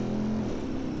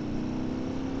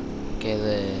 ಓಕೆ,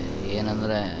 ಇದು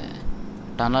ಏನಂದ್ರೆ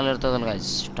ಟನಲ್ ಇರ್ತದಲ್ಲ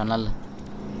ಗೈಸ್, ಟನಲ್.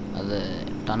 ಅದು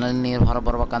ಟನಲ್ ನೀರು ಹೊರಗೆ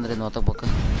ಬರ್ಬೇಕಂದ್ರೆ ಇದು ಒತ್ತಬೇಕು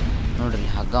ನೋಡ್ರಿ.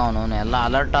 ಹಗ್ಗ ಅವನು ಎಲ್ಲ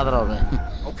ಅಲರ್ಟ್ ಆದ್ರೆ ಅವ್ರು,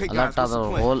 ಅಲರ್ಟ್ ಆದವ್ರು.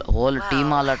 ಹೋಲ್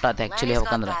ಟೀಮ್ ಅಲರ್ಟ್ ಆಯ್ತು ಆ್ಯಕ್ಚುಲಿ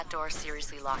ಹೇಳ್ಬೇಕಂದ್ರೆ.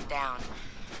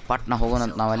 ಪಟ್ನ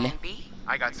ಹೋಗೋಣಂತ ನಾವಲ್ಲಿ.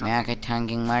 ಮ್ಯಾಕ್ ಐತಿ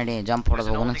ಹಂಗೆ ಹಿಂಗೆ ಮಾಡಿ ಜಂಪ್ ಹೊಡೆದು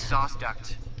ಹೋಗೋಣ.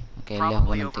 ಓಕೆ, ಇಲ್ಲೇ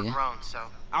ಹೋಗೋಣಂತೀಗ.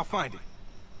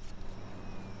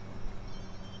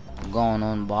 ಅವನು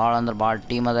ಭಾಳ ಅಂದ್ರೆ ಭಾಳ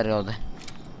ಟೀಮ್ ಅದ ರೀ ಅವ್ರದ್ದು.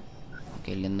 ಓಕೆ,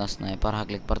 ಇಲ್ಲಿಂದ ಸ್ನೈಪರ್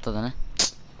ಹಾಕ್ಲಿಕ್ಕೆ ಬರ್ತದನ.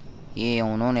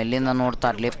 ಅವನವನು ಎಲ್ಲಿಂದ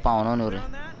ನೋಡ್ತಾರ್ಲಿಪ್ಪ ಅವನವನು ಇವ್ರು.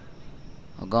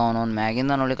 ಅವನವನು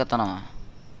ಮ್ಯಾಗಿಂದ ನೋಡ್ಲಿಕ್ಕತ್ತಾನವ.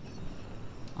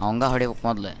 ಅವಂಗ ಹೊಡಿಬೇಕು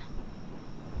ಮೊದಲು.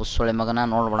 ಹುಸ್ಸೊಳೆ ಮಗನ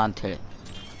ನೋಡ್ಬೇಡ ಅಂಥೇಳಿ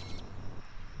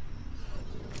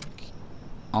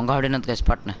ಅವಂಗ ಹೊಡಿನಂತ ಗೈಸ್.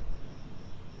 ಪಟ್ನ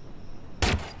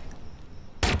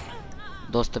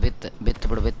ದೋಸ್ತ ಬಿತ್ತು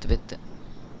ಬಿಡು, ಬಿತ್ತು.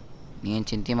 ನೀನು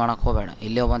ಚಿಂತೆ ಮಾಡಕ್ಕೆ ಹೋಗಬೇಡ.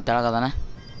 ಇಲ್ಲೇ ಒಬ್ಬಂತ ತೆಳಗದಾನ.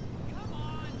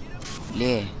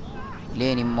 ಲೇ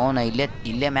ನಿಮ್ಮ ಮೌನ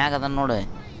ಇಲ್ಲೇ ಮ್ಯಾಗ ಅದನ್ನ ನೋಡು.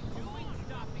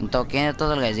 ಇಂಥವಕ್ಕೆ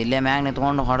ಏನಿರ್ತದಲ್ಲ ಗೈಸ್, ಇಲ್ಲೇ ಮ್ಯಾಗ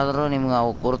ನಿಂತ್ಕೊಂಡು ಹೊಡೆದ್ರು ನಿಮ್ಗೆ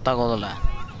ಅವು ಗುರುತಾಗೋದಿಲ್ಲ.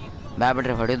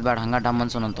 ಬಿಡ್ರಿ, ಹೊಡಿಯೋದು ಬೇಡ. ಹಂಗೆ ಡಮ್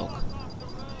ಅನ್ಸೋನಂತವ್.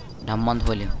 ಡಮ್ ಅಂತ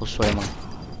ಹೋಲಿ ಹುಸ್ಸೊಳೆ ಮಗ.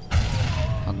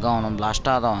 ಅವನೊಂದು ಲಾಸ್ಟ್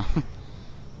ಅದಾವ.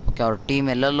 ಓಕೆ, ಅವ್ರ ಟೀಮ್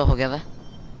ಎಲ್ಲೆಲ್ಲೋ ಹೋಗ್ಯದ.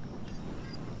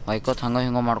 ಹೊಯ್ಕೋತ ಹಂಗೋ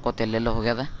ಹಿಂಗೋ ಮಾಡ್ಕೋತ ಎಲ್ಲೆಲ್ಲೋ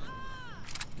ಹೋಗ್ಯದ.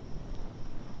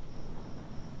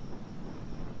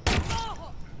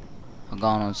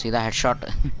 ಅವನೊಂದು ಸೀದಾ ಹೆಡ್ ಶಾಟ್.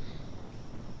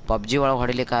 ಪಬ್ಜಿ ಒಳಗೆ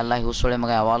ಹೊಡಿಲಿಕ್ಕಲ್ಲ ಹುಸ್ಸೊಳೆ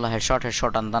ಮಗ. ಯಾವಾಗಲೂ ಹೆಡ್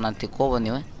ಶಾಟ್ ಅಂತ ನಾನು ತಿಕ್ಕೋಬೋದು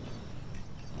ನೀವು.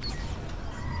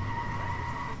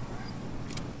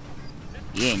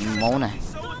 ನಿಮ್ಮ ಮೌನ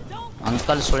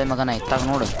ಅಂಕಲ್ ಸೊಳೆ ಮಗನ ಇತ್ತಾಗ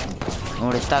ನೋಡು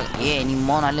ಇತ್ತಾಗ. ನಿಮ್ಮ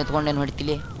ಮೌನ ಅಲ್ಲಿ ಎತ್ಕೊಂಡೇನು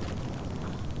ಹೊಡಿತಿಲಿ.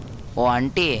 ಓ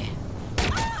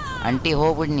ಅಂಟಿ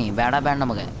ಹೋಗ್ಬಿಡ್ನಿ. ಬೇಡ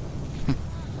ನಮಗೆ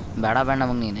ಬೇಡ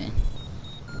ನಮಗೆ. ನೀನು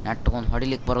ನೆಟ್ಕೊಂಡು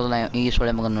ಹೊಡಿಲಿಕ್ಕೆ ಬರೋದಿಲ್ಲ ಈ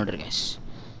ಸೊಳೆ ಮಗನ ನೋಡ್ರಿ ಗೈಸ್.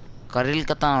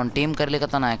 ಕರೀಲಿಕ್ಕತ್ತಾನ ಅವ್ನು, ಟೀಮ್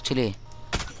ಕರೀಲಿಕ್ಕತ್ತಾನ ಆ್ಯಕ್ಚುಲಿ.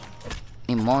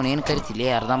 ನಿಮ್ಮ ಮೌನ ಏನು ಕರಿತಿಲಿ?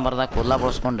 ಅರ್ಧಂಬರ್ಧ ಕೂದಲ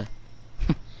ಬಳಸ್ಕೊಂಡು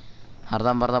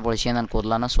ಅರ್ಧಂಬರ್ಧ ಬಳಸಿ ನಾನು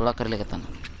ಕೂದಲಾನ ಸುಳ ಕರೀಲಿಕ್ಕತ್ತಾನ.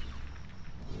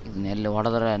 ಇದನ್ನೆಲ್ಲಿ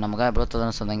ಹೊಡೆದ್ರೆ ನಮ್ಗೆ ಬೀಳ್ತದ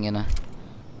ಅನ್ಸದಂಗೇನು.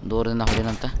 ದೂರದಿಂದ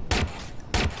ಹೊಡಿನಂತ.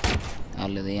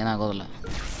 ಅಲ್ಲಿದು ಏನಾಗೋದಿಲ್ಲ.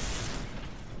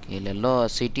 ಇಲ್ಲೆಲ್ಲೋ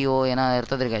CTO ಏನೋ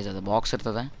ಇರ್ತದೆ ರೀ ಗೈಸ್. ಅದು ಬಾಕ್ಸ್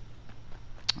ಇರ್ತದೆ.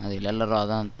 ಅದು ಇಲ್ಲೆಲ್ಲರೂ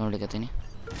ಅದ ಅಂತ ನೋಡ್ಲಿಕ್ಕತ್ತೀನಿ.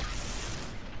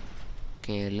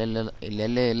 ಓಕೆ,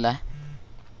 ಇಲ್ಲೆಲ್ಲೇ ಇಲ್ಲ.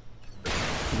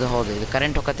 ಇದು ಹೌದು, ಇದು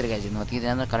ಕರೆಂಟ್ ಹೋಗತ್ರಿ ಗೈಸ್. ಇದು ಹೊತ್ತಿದೆ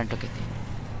ಅಂದ್ರೆ ಕರೆಂಟ್ ಹೋಗೈತಿ.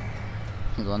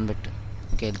 ಇದು ಒಂದ್ಬಿಟ್ಟು.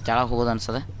 ಓಕೆ, ಇಲ್ಲಿ ಕೆಳಗೆ ಹೋಗೋದು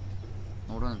ಅನ್ಸದೆ.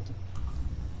 ನೋಡೋಣಂತ.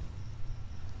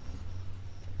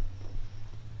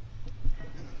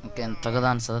 ಓಕೆ, ತೆಗದ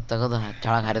ಅನ್ಸದ.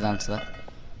 ಕೆಳಗೆ ಹಾರಿದ ಅನ್ಸದ.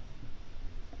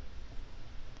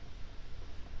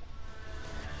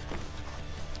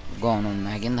 ಅವನು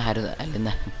ಮ್ಯಾಗಿಂದ ಹಾರಿದ ಅಲ್ಲಿಂದ.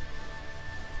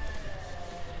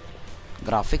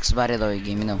 ಗ್ರಾಫಿಕ್ಸ್ ಭಾರಿ ಅದಾವ ಈ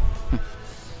ಗೇಮಿನವು.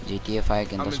 GTA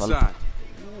 5ಗಿಂತ ಸ್ವಲ್ಪ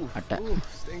ಅಟ್ಟ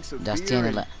ಜಾಸ್ತಿ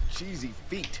ಏನಿಲ್ಲ.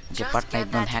 ಪಟ್ನ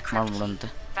ಇದನ್ನೊಂದು ಹ್ಯಾಕ್ ಮಾಡ್ಬಿಡಂತ.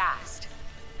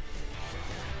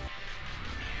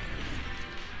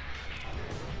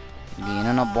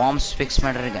 ಏನೋ ಬಾಂಬ್ಸ್ ಫಿಕ್ಸ್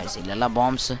ಮಾಡ್ರಿ ಗಾಯ್ಸ್. ಇಲ್ಲೆಲ್ಲ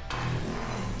ಬಾಂಬ್ಸ್.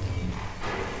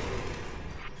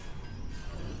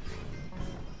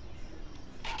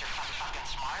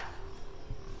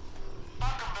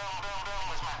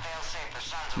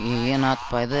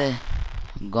 ಏನಾತ್ಪ ಇದು?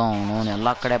 ಗೌನು ಎಲ್ಲ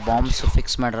ಕಡೆ ಬಾಂಬ್ಸ್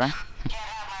ಫಿಕ್ಸ್ ಮಾಡ್ರ.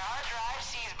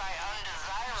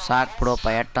 ಸಾಕು ಬಿಡೋಪ್ಪ,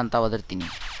 ಎಟ್ ಅಂತ ಒದರ್ತೀನಿ.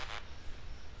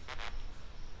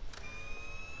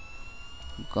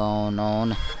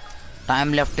 ಅವನವನು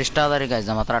ಟೈಮ್ ಲೆಫ್ಟ್ ಇಷ್ಟ ಅದ ರೀ ಗೈಸ್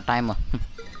ನಮ್ಮ ಹತ್ರ ಟೈಮ್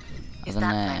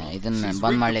ಇದನ್ನ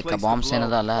ಬಂದ್ ಮಾಡ್ಲಿಕ್ಕೆ ಬಾಂಬ್ಸ್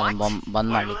ಏನದ ಅಲ್ಲ ಅದನ್ನ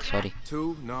ಬಂದ್ ಮಾಡ್ಲಿಕ್ಕೆ ಸಾರಿ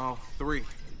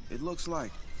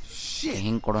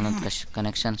ಹಿಂಗೆ ಕೊಡೋಣಂತ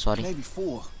connection sorry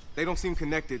They don't seem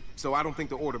connected, so I don't think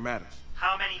the order matters.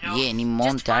 How many nodes? ಏ ನಿಮ್ಮ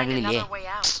ಮೌನ್ ತೆಳಗಿಳಿ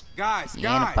Guys,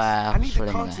 ಏನಪ್ಪ I need to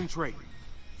ಸುಳ್ಳೆ ಮಗ concentrate.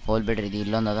 ಹೋಲ್ ಬಿಡ್ರಿ ಇದು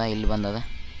ಇಲ್ಲೊಂದದ ಇಲ್ಲಿ ಬಂದದ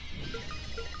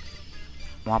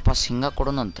ವಾಪಸ್ ಹಿಂಗ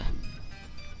ಕೊಡೋಣಂತ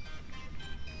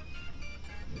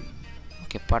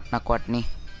ಓಕೆ ಪಟ್ನ ಕೊಟ್ನಿ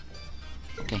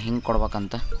ಓಕೆ ಹಿಂಗೆ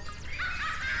ಕೊಡ್ಬೇಕಂತ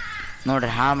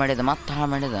ನೋಡ್ರಿ ಹಾಳು ಮಾಡಿದ ಮತ್ತೆ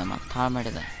ಹಾಳು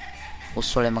ಮಾಡಿದ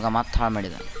ಉಸ್ಸೊಳೆ ಮಗ ಮತ್ತೆ ಹಾಳು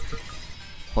ಮಾಡಿದ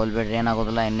ಹೋಲ್ ಬಿಡ್ರಿ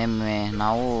ಏನಾಗೋದಿಲ್ಲ ಇನ್ನೊಮ್ಮೆ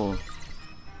ನಾವು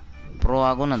ಪ್ರೋ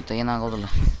ಆಗೋಣಂತ ಏನಾಗೋದಿಲ್ಲ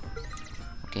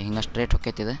ಓಕೆ ಹಿಂಗೆ ಸ್ಟ್ರೇಟ್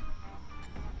ಹೊಕ್ಕೈತಿದೆ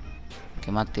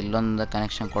ಓಕೆ ಮತ್ತು ಇಲ್ಲೊಂದು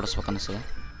ಕನೆಕ್ಷನ್ ಕೊಡಿಸ್ಬೇಕು ಅನಿಸ್ತದೆ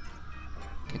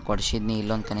ಓಕೆ ಕೊಡಿಸಿದ್ನಿ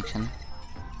ಇಲ್ಲೊಂದು ಕನೆಕ್ಷನ್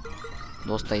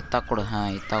ದೋಸ್ತ ಇತ್ತಾಗ ಕೊಡು ಹಾಂ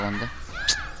ಇತ್ತಾಗ ಒಂದು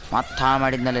ಮತ್ತೆ ಹಾಳು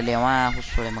ಮಾಡಿದ್ನಲ್ಲಿ ಅವ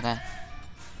ಹುಸ್ಸೊಳೆ ಮಗ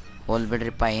ಹೋಲ್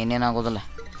ಬಿಡ್ರಿಪ್ಪ ಏನೇನಾಗೋದಿಲ್ಲ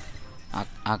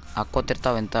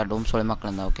ಹಾಕ್ಕೋತಿರ್ತಾವೆ ಇಂಥ ಡೂಮ್ ಸೊಳೆ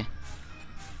ಮಕ್ಕಳಿಂದ ಓಕೆ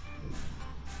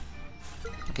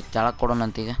ಓಕೆ ತೆಳಗೆ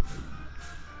ಕೊಡೋಣಂತೀಗ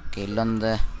ಓಕೆ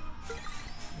ಇಲ್ಲೊಂದು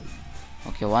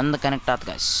ಓಕೆ ಒಂದು ಕನೆಕ್ಟ್ ಆಯ್ತು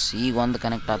ಗಾಯ್ಸ್ ಈಗ ಒಂದು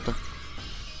ಕನೆಕ್ಟ್ ಆಯ್ತು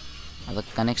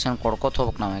ಅದಕ್ಕೆ ಕನೆಕ್ಷನ್ ಕೊಡ್ಕೋತ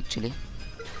ಹೋಗ್ಬೇಕು ನಾವು ಆ್ಯಕ್ಚುಲಿ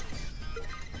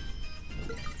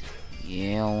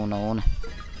ಅವನು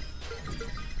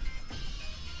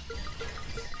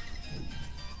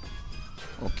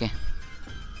ಓಕೆ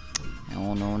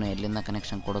ಅವನು ಎಲ್ಲಿಂದ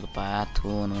ಕನೆಕ್ಷನ್ ಕೊಡೋದಪ್ಪ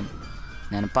ಥೂನು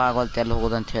ನೆನಪ ಆಗೋಲ್ತು ಎಲ್ಲಿ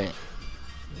ಹೋಗೋದಂತ ಹೇಳಿ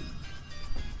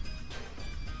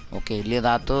ಓಕೆ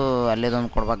ಇಲ್ಲಿದಾತು ಅಲ್ಲಿದೊಂದು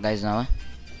ಕೊಡ್ಬೇಕು ಗೈಸ್ ನಾವು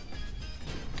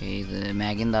ಓಕೆ ಇದು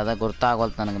ಮ್ಯಾಗಿಂದ ಅದ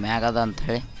ಗೊತ್ತಾಗೋಲ್ತು ನನಗೆ ಮ್ಯಾಗ ಅದ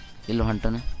ಅಂಥೇಳಿ ಇಲ್ಲಿ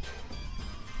ಹೊಂಟನು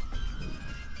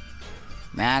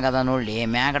ಮ್ಯಾಗ ಅದ ನೋಡಲಿ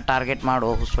ಮ್ಯಾಗ ಟಾರ್ಗೆಟ್ ಮಾಡು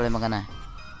ಹುಸ್ಸೊಳೆ ಮಗನ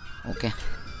ಓಕೆ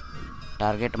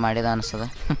ಟಾರ್ಗೆಟ್ ಮಾಡಿದ ಅನಿಸ್ತದ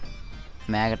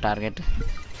ಮ್ಯಾಗ ಟಾರ್ಗೆಟ್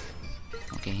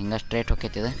ಓಕೆ ಹಿಂಗೆ ಸ್ಟ್ರೇಟ್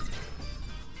ಹೋಗ್ತೈತಿದೆ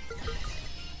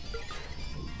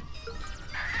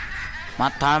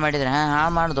ಮತ್ತೆ ಹಾಳು ಮಾಡಿದ್ರೆ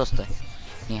ಹಾಳು ಮಾಡು ದೋಸ್ತ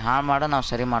ನೀ ಹಾಳು ಮಾಡೋ ನಾವು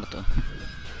ಸರಿ ಮಾಡ್ತೀವಿ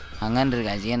ಹಂಗನ್ರಿ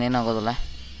ಗಾಜ್ ಏನೇನಾಗೋದಿಲ್ಲ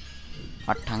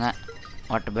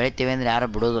ಒಟ್ಟು ಬೆಳಿತೀವಿ ಅಂದ್ರೆ ಯಾರು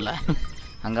ಬಿಡೋದಿಲ್ಲ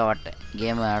ಹಂಗೆ ಒಟ್ಟು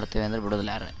ಗೇಮ್ ಆಡ್ತೀವಿ ಅಂದ್ರೆ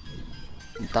ಬಿಡೋದಿಲ್ಲ ಯಾರು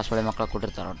ಇಂಥ ಸೊಳ್ಳೆ ಮಕ್ಕಳು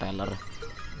ಕೊಟ್ಟಿರ್ತಾರೆ ಒಟ್ಟು ಎಲ್ಲರೂ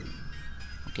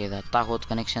ಓಕೆ ಇದು ಹತ್ತಾಗ ಹೋದ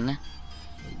ಕನೆಕ್ಷನ್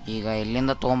ಈಗ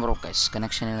ಇಲ್ಲಿಂದ ತೊಗೊಂಬರ್ಬೇಕು ಗೈಸ್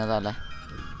ಕನೆಕ್ಷನ್ ಏನದ ಅಲ್ಲ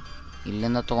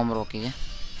ಇಲ್ಲಿಂದ ತೊಗೊಂಬರ್ಬೇಕು ಈಗ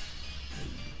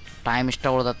ಟೈಮ್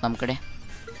ಇಷ್ಟ ಉಳ್ದತ್ತು ನಮ್ಮ ಕಡೆ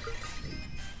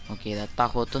ಓಕೆ ಇದು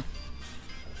ಹತ್ತಾಗ ಹೋತು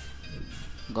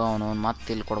ಗೌನು ಮತ್ತೆ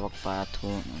ಇಲ್ಲಿ ಕೊಡ್ಬೇಕಪ್ಪ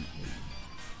ಅಥ್ವಾ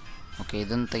ಓಕೆ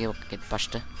ಇದನ್ನು ತೆಗಿಬೇಕೈತಿ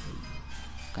ಫಸ್ಟ್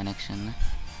ಕನೆಕ್ಷನ್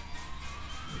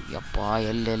ಯಪ್ಪ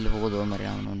ಎಲ್ಲೆಲ್ಲಿ ಹೋಗೋದು ಮರಿ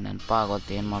ಅವನು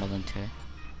ನೆನಪಾಗೋತ್ತು ಏನು ಮಾಡೋದು ಅಂಥೇಳಿ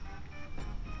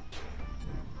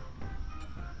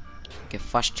ಓಕೆ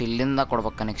ಫಸ್ಟ್ ಇಲ್ಲಿಂದ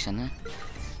ಕೊಡ್ಬೇಕು ಕನೆಕ್ಷನ್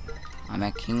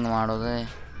ಆಮ್ಯಾಕೆ ಹಿಂಗೆ ಮಾಡೋದು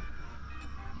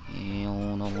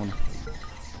ಅವನು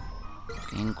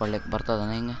ಹಿಂಗೆ ಕೊಡ್ಲಿಕ್ಕೆ ಬರ್ತದ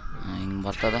ಹಿಂಗೆ ಹಿಂಗೆ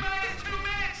ಬರ್ತದ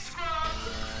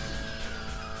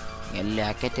ಎಲ್ಲಿ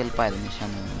ಹಾಕೈತಿಲ್ಪ ಇದು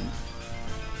ಮಿಷನ್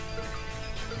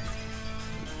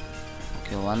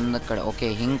ಓಕೆ ಒಂದು ಕಡೆ ಓಕೆ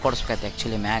ಹಿಂಗೆ ಕೊಡಿಸ್ಬೇಕೈತೆ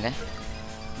ಆ್ಯಕ್ಚುಲಿ ಮ್ಯಾಗ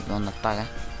ಇದೊಂದು ಹತ್ತಾಗ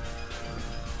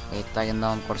ಇತ್ತಾಗಿಂದ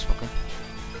ಒಂದು ಕೊಡಿಸ್ಬೇಕು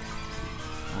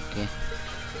ಓಕೆ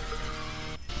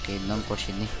ಓಕೆ ಇದೊಂದು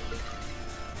ಕೊಡಿಸಿದ್ನಿ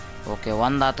ಓಕೆ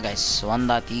ಒಂದು ಆತು ಗೈಸ್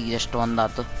ಒಂದು ಆತು ಈಗ ಎಷ್ಟು ಒಂದು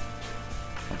ಆತು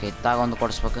ಓಕೆ ಇತ್ತಾಗ ಒಂದು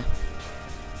ಕೊಡಿಸ್ಬೇಕು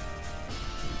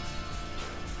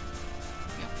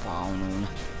ಯಪ್ಪ ಅವನು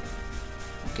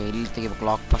ಓಕೆ ಇಲ್ಲಿ ತೆಗಿಬೇಕು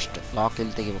ಲಾಕ್ ಫಸ್ಟ್ ಲಾಕ್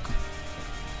ಇಲ್ಲಿ ತೆಗಿಬೇಕು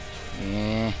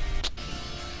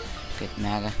ಓಕೆ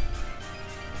ಮ್ಯಾಗ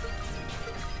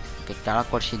ಓಕೆ ತೆಳಗೆ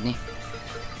ಕೊಡಿಸಿದ್ನಿ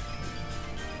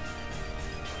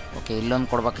ಓಕೆ ಇಲ್ಲೊಂದು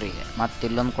ಕೊಡ್ಬೇಕ್ರಿ ಈಗ ಮತ್ತೆ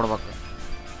ಇಲ್ಲೊಂದು ಕೊಡ್ಬೇಕು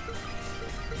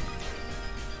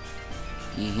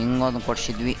ಈಗ ಹಿಂಗೊಂದು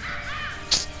ಕೊಡಿಸಿದ್ವಿ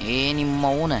ನಿಮ್ಮ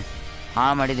ಅವನ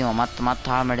ಹಾಳು ಮಾಡಿದೀವ ಮತ್ತೆ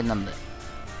ಹಾಳು ಮಾಡಿದ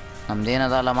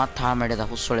ನಮ್ದೇನದಲ್ಲ ಮತ್ತೆ ಹಾಳು ಮಾಡಿದ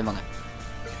ಹುಸ್ಸೊಳಿ ಮಗ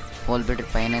ಹೋಲ್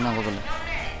ಬಿಡ್ರಿಪ್ಪ ಏನೇನೋ ಹೋಗಲ್ಲ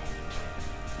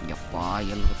ಯಪ್ಪ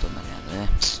ಎಲ್ಲಿ ಹೋಗ್ತದೆ ಮನೆ ಅದು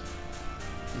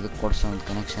ಇದಕ್ಕೆ ಕೊಡ್ಸೋ ಒಂದು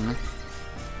ಕನೆಕ್ಷನ್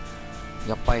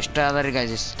ಯಪ್ಪ ಇಷ್ಟ ಅದ ರೀ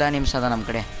ಗಾಯ್ಸ್ ಇಷ್ಟ ನಿಮಿಷ ಅದ ನಮ್ಮ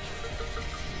ಕಡೆ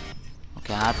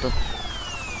ಓಕೆ ಆಯ್ತು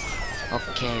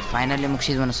ಓಕೆ ಫೈನಲಿ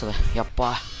ಮುಗಿಸಿದ್ವಿ ಅನಿಸ್ತದ ಯಪ್ಪ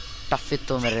ಟಫ್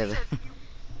ಇತ್ತು ಮರಿ ಅದು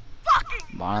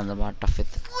ಭಾಳ ಅಂದ್ರೆ ಭಾಳ ಟಫ್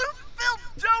ಇತ್ತು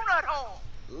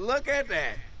Look at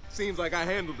that. Seems like I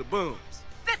handled the booms.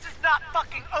 This is not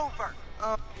fucking over.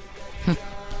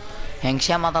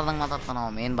 ಹೆಂಗ್ಸ್ಯಾ ಮಾತಾಡ್ತಾನ ಅವ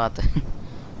ಮೇನ್ ಬಾತ್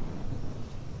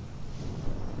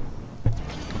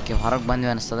ಓಕೆ ಹೊರಗೆ ಬಂದ್ವಿ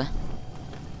ಅನಿಸ್ತದೆ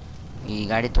ಈ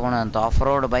ಗಾಡಿ ತೊಗೊಂಡಂತ ಆಫ್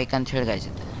ರೋಡ್ ಬೈಕ್ ಅಂತ ಹೇಳಿ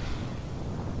ಗಾಯ್ಸಿದ್ದೆ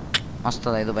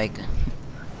ಮಸ್ತದ ಇದು ಬೈಕ್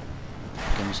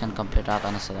ಓಕೆ ಮಿಷನ್ ಕಂಪ್ಲೀಟ್ ಆತ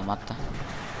ಅನಿಸ್ತದೆ ಮತ್ತು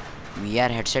VR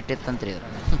ಹೆಡ್ಸೆಟ್ ಇತ್ತಂತ್ರಿ ಇದ್ರ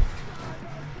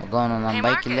ಹೋಗೋನು ನನ್ನ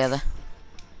ಬೈಕ್ ಇಲ್ಲೇ ಅದ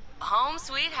Home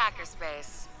sweet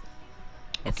hackerspace.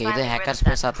 ಓಕೆ ಇದು ಹ್ಯಾಕರ್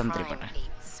ಸ್ಪೇಸ್ ಆತಂತ್ರಿ ಪಟ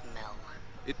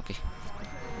ಓಕೆ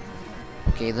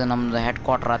ಓಕೆ ಇದು ನಮ್ದು ಹೆಡ್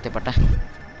ಕ್ವಾರ್ಟರ್ ಆತಿ ಪಟ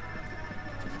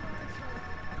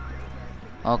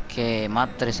ಓಕೆ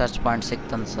ಮತ್ತೆ ರಿಸರ್ಚ್ ಪಾಯಿಂಟ್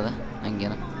ಸಿಕ್ತು ಅನ್ಸದ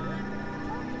ಹಂಗೇನು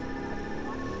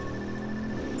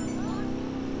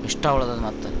ಇಷ್ಟ ಉಳ್ದದ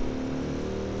ಮತ್ತೆ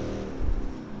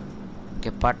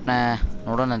ಓಕೆ ಪಾಟ್ನ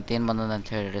ನೋಡೋಣ ಅಂತ ಏನು ಬಂದದ ಅಂತ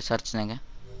ಹೇಳಿ ರಿಸರ್ಚ್ನಾಗ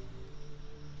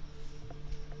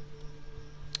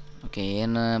ಓಕೆ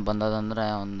ಏನು ಬಂದದಂದ್ರೆ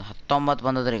ಒಂದು 19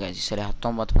 ಬಂದದ್ರಿ ಗಾಜ್ ಈ ಸಲ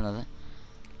 19 ಬಂದದ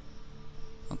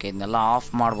ಓಕೆ ಇದನ್ನೆಲ್ಲ ಆಫ್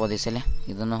ಮಾಡ್ಬೋದು ಈ ಸಲ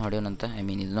ಇದನ್ನು ಹೊಡೆಯೋಣಂತ ಐ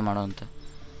ಮೀನ್ ಇದನ್ನು ಮಾಡೋಣಂತ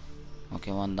ಓಕೆ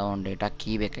ಒಂದು ಡೇಟಾ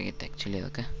ಕೀ ಬೇಕಾಗಿತ್ತು ಆ್ಯಕ್ಚುಲಿ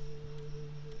ಅದಕ್ಕೆ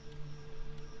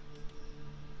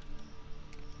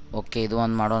ಓಕೆ ಇದು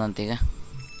ಒಂದು ಮಾಡೋಣಂತ ಈಗ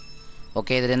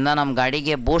ಓಕೆ ಇದರಿಂದ ನಮ್ಮ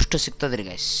ಗಾಡಿಗೆ ಬೂಸ್ಟ್ ಸಿಗ್ತದೆ ರೀ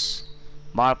ಗೈಸ್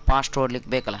ಭಾಳ ಫಾಸ್ಟ್ ಓಡ್ಲಿಕ್ಕೆ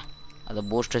ಬೇಕಲ್ಲ ಅದು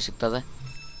ಬೂಸ್ಟ್ ಸಿಗ್ತದೆ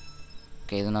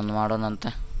ಓಕೆ ಇದನ್ನೊಂದು ಮಾಡೋಣಂತ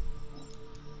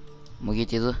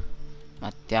ಮುಗೀತಿದು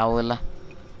ಮತ್ತು ಯಾವೂ ಇಲ್ಲ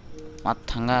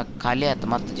ಮತ್ತು ಹಂಗೆ ಖಾಲಿ ಆಯ್ತು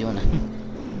ಮತ್ತು ಜೀವನ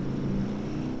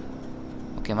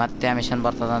ಓಕೆ ಮತ್ತೆ ಆ ಮಿಷನ್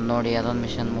ಬರ್ತದ ನೋಡಿ ಅದೊಂದು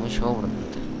ಮಿಷನ್ ಮುಗಿಸಿ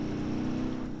ಹೋಗ್ಬಿಡುತ್ತಂತೆ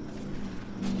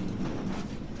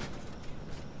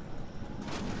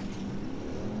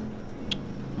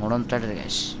ನೋಡೋಣ ತಡ್ರಿ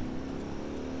ಗೈಸ್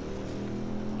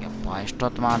ಯಪ್ಪ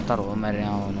ಎಷ್ಟೊತ್ತು ಮಾಡ್ತಾರೋ ಮೇರೆ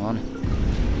ಅವನು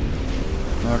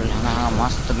ನೋಡ್ರಿ ಹಂಗೆ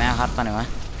ಮಸ್ತ್ ಮ್ಯಾಗ ಹಾರ್ತಾನಿವ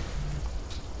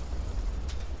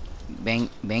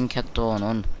ಬೆಂಕಿ ಹತ್ತು ಅವನು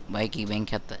ಬೈಕಿಗೆ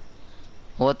ಬೆಂಕಿ ಹತ್ತ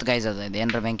ಹೋತ್ ಗೈಸ್ ಅದ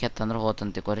ಇದೇನರ ಬೆಂಕಿ ಹತ್ತ ಅಂದ್ರೆ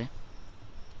ಹೋತಂತ ತಿಳ್ಕೊರಿ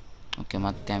ಓಕೆ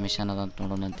ಮತ್ತೆ ಆ ಮಿಷನ್ ಅದಂತ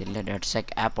ನೋಡೋಣಂತ ಇಲ್ಲೇ ಡೆಡ್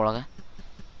ಸೆಕ್ ಆ್ಯಪ್ ಒಳಗೆ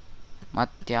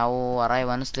ಮತ್ತು ಯಾವ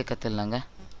ಅರೈವ್ ಅನ್ನಿಸ್ಲಿಕ್ಕತ್ತಿಲ್ಲ ನಂಗೆ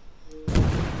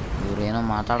ಇವ್ರು ಏನೋ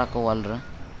ಮಾತಾಡೋಕ್ಕೂ ಅಲ್ರಿ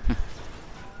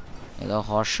ಇದು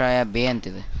ಹೊಷಯ ಬೇ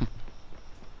ಅಂತಿದೆ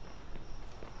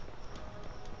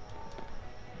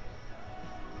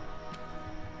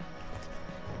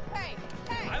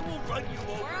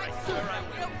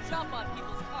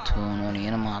ನೋಡಿ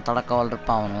ಏನು ಮಾತಾಡೋಕ್ಕವಲ್ರಪ್ಪ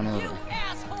ಅವನು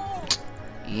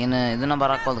ಏನು ಇದನ್ನ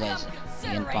ಬರಾಕೋಲ್ದು ಗೈಸ್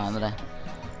ಏನಪ್ಪ ಅಂದ್ರೆ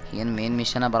ಏನು ಮೇನ್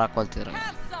ಮಿಷನ ಬರಾಕೊಲ್ತಿದ್ರ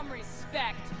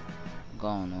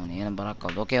ಅವನು ಏನು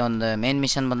ಬರಾಕೋಲ್ದು ಓಕೆ ಒಂದು ಮೇನ್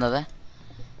ಮಿಷನ್ ಬಂದದ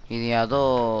ಇದು ಯಾವುದೋ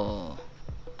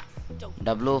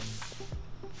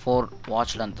W4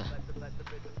 ವಾಚ್ಡ್ ಅಂತ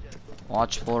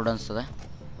ವಾಚ್ ಫೋರ್ಡ್ ಅನ್ಸ್ತದೆ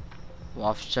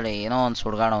ವಾಚ್ಡ್ ಏನೋ ಒಂದು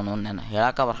ಸುಡ್ಗಾಡ ಅವನು ನಾನು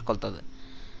ಹೇಳಕ್ಕೆ ಬರ್ಕೊಳ್ತದೆ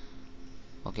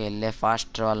ಓಕೆ ಇಲ್ಲೇ ಫಾಸ್ಟ್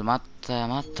ಟ್ರಾವೆಲ್ ಮತ್ತೆ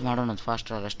ಮಾಡೋಣ ಫಾಸ್ಟ್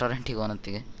ಟ್ರಾವೆಲ್ ರೆಸ್ಟೋರೆಂಟಿಗೆ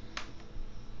ಹೋಗನಂತಿಗೆ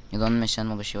ಇದೊಂದು ಮಿಷನ್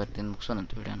ಮುಗಿಸಿ ಇವತ್ತಿನ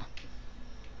ಮುಗಿಸೋಣಂತ ವಿಡಿಯೋನ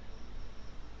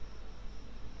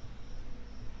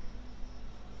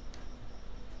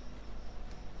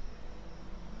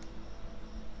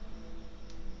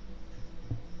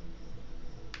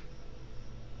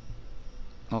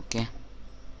ಓಕೆ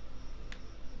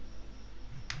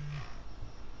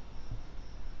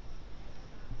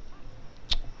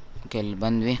ಓಕೆ ಇಲ್ಲಿ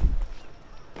ಬಂದ್ವಿ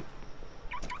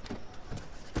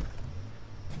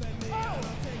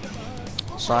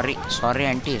ಸಾರಿ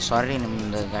ಆಂಟಿ ಸಾರಿ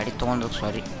ನಿಮ್ದು ಗಾಡಿ ತೊಗೊಂಡು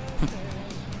ಸಾರಿ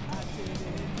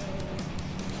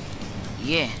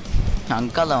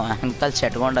ಅಂಕಲ್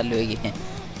ಸೆಟ್ಕೊಂಡು ಅಲ್ಲಿ ಹೋಗಿ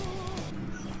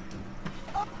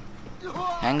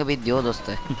ಹೆಂಗೆ ಬಿದ್ದೋ ದೋಸ್ತ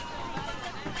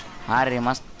ಹಾರಿ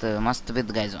ಮಸ್ತ್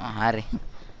ಬಿದ್ದು ಗಾಯ್ಸು ಹಾರಿ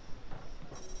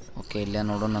ಓಕೆ ಇಲ್ಲೇ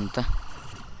ನೋಡೋಣಂತ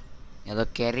ಯಾವುದೋ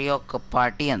ಕ್ಯಾರಿಯೋಕ್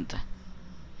ಪಾರ್ಟಿ ಅಂತ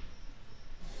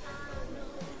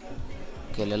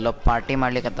ಇಲ್ಲೆಲ್ಲೋ ಪಾರ್ಟಿ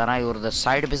ಮಾಡ್ಲಿಕ್ಕತ್ತಾರ ಇವ್ರದ್ದು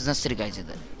ಸೈಡ್ ಬಿಸ್ನೆಸ್ ರೀ ಗಾಯ್ಸ್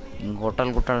ಇದು ಹಿಂಗೆ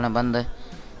ಹೋಟೆಲ್ನ ಬಂದು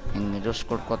ಹಿಂಗೆ ಜ್ಯೂಸ್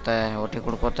ಕುಡ್ಕೋತ ಹೊಟ್ಟೆ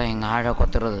ಕುಡ್ಕೋತ ಹಿಂಗೆ ಹಾಡು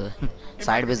ಹಾಕೋತಿರೋದು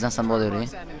ಸೈಡ್ ಬಿಸ್ನೆಸ್ ಅನ್ಬೋದು ಇವ್ರಿ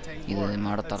ಇದು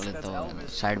ಮಾಡ್ತಾರಲ್ಲ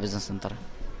ಸೈಡ್ ಬಿಸ್ನೆಸ್ ಅಂತಾರೆ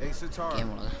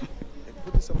ಗೇಮ್ ಒಳಗೆ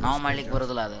ನಾವು ಮಾಡ್ಲಿಕ್ಕೆ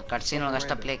ಬರೋದಿಲ್ಲ ಅದು ಕಟ್ಸಿನ ಒಳಗೆ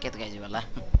ಅಷ್ಟ ಪ್ಲೇ ಆಕೈತೆ ಗಾಯ್ಸ್ ಇವೆಲ್ಲ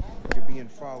You're being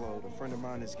followed. A friend of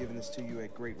mine is giving this to you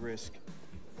at great risk.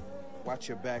 Watch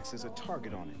your backs. There's a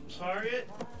target on it. Target?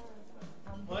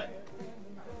 What?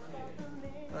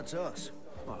 That's us.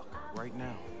 Fuck, right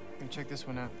now. Hey, check this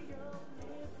one out.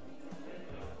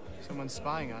 Someone's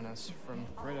spying on us from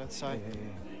right outside. Hey.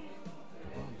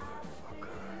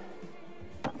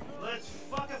 Let's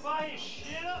fuckify his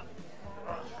shit up.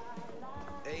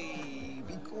 Hey,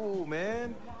 be cool, man.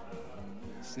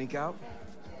 Sneak out.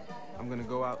 I'm gonna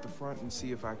go out the front and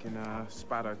see if I can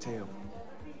spot our tail.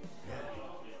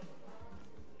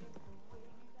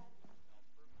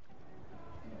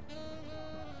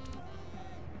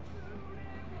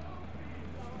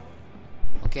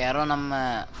 Okay ಯಾರೋ ನಮ್ಮ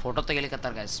photo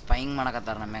ತೆಗಿಲಿಕ್ಕತ್ತಾರ guys spying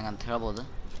ಮಾಡಕತ್ತಾರ ನಮ್ಮ ಹೆಂಗೆ ಅಂತ ಹೇಳ್ಬೋದು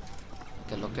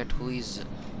okay locate who is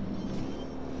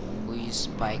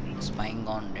spying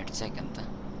on dead sec ಅಂತ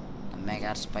ನಮ್ಮ ಮ್ಯಾಗ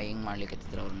ಯಾರು ಸ್ಪೈಯಿಂಗ್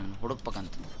ಮಾಡ್ಲಿಕ್ಕತ್ತಿದ್ರು ಅವ್ರು ನಾನು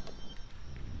ಹುಡುಕ್ಬೇಕಂತ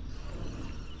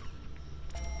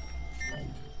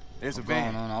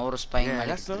ಅವರು ಸ್ಪೈಯಿಂಗ್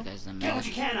ಮಾಡ್ಲಿಕ್ಕೆ ಗಾಯ್ಸ್ ನಮ್ಮ ಮ್ಯಾಗ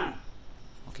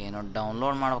ಓಕೆ ಏನೋ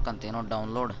ಡೌನ್ಲೋಡ್ ಮಾಡ್ಬೇಕಂತ ಏನೋ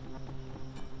ಡೌನ್ಲೋಡ್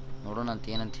ನೋಡೋಣಂತ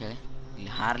ಏನಂತ ಹೇಳಿ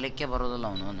ಇಲ್ಲಿ ಹಾರ್ಲಿಕ್ಕೆ ಬರೋದಿಲ್ಲ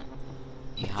ಅವನು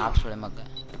ಈ ಹಾಫ್ ಸುಳೆ ಮಗ್ಗ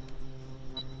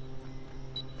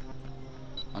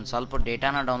ಒಂದು ಸ್ವಲ್ಪ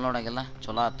ಡೇಟಾನ ಡೌನ್ಲೋಡ್ ಆಗಿಲ್ಲ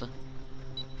ಚಲೋ ಆಯ್ತು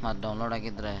ಮತ್ತು ಡೌನ್ಲೋಡ್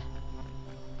ಆಗಿದ್ರೆ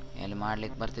ಎಲ್ಲಿ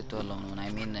ಮಾಡ್ಲಿಕ್ಕೆ ಬರ್ತಿತ್ತು ಅಲ್ಲ ಅವನು ಐ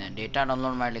ಮೀನ್ ಡೇಟಾ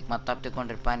ಡೌನ್ಲೋಡ್ ಮಾಡ್ಲಿಕ್ಕೆ ಮತ್ತೆ ತಪ್ಪು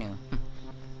ತಿಳ್ಕೊಂಡ್ರಿಪ್ಪ ನೀವು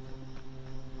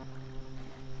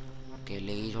ಓಕೆ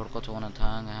ಇಲ್ಲಿ ಈಜು ಹೊಡ್ಕೊತ ಹೋಗೋಣಂತ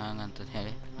ಹಂಗೆ ಅಂತ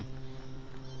ಹೇಳಿ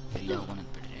ಇಲ್ಲೇ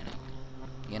ಹೋಗೋಣಂತ ಬಿಡ್ರಿ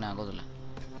ಏನಾಗೋದಿಲ್ಲ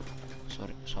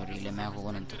ಸಾರಿ ಇಲ್ಲೇ ಮ್ಯಾಗ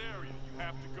ಹೋಗೋಣಂತ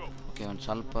ಓಕೆ ಒಂದು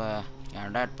ಸ್ವಲ್ಪ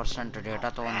 2% data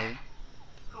ತೊಗೊಂಡೀವಿ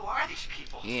Who are these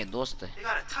people? ಏ ದೋಸ್ತ They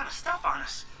got a ton of stuff on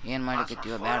us. ಏನು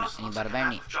ಮಾಡ್ಲಿಕ್ಕಿತ್ತೀವ ಬೇಡ ನೀ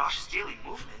ಬರಬೇಡಿ Josh's daily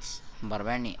movements.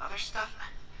 ಬರಬೇಡಿ Other stuff.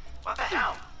 What the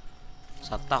hell?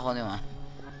 ಸತ್ತ ಹೋದಿವ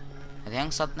ಅದು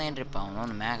ಹೆಂಗೆ ಸತ್ನ ಏನ್ರಿಪ್ಪ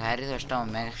ಅವನೊಂದು ಮ್ಯಾಗ ಹಾರಿದ ಅಷ್ಟ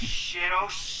ಅವ್ನ ಮ್ಯಾಗ Shit, oh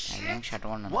shit. ಹೆಂಗೆ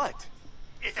ಶಟ್ಕೊಂಡು What?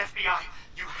 It's FBI.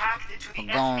 You hacked into the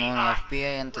ಒಗ್ಗ ಅವನು FBI.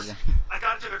 FBI ಅಂತಿದೆ I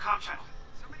got into their comm channel.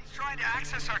 Somebody's trying to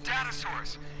access our data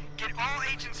source. Get all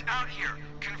agents out here.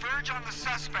 Converge on the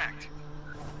suspect.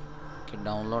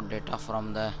 Download data from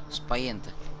the spy ಅಂತ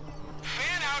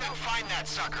Fan out and find that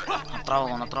sucker. ಹತ್ರ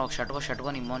ಹೋಗಿ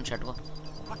ಶಟ್ಕೋ ನಿಮ್ಮೋನ್ ಶಟ್ಕೋ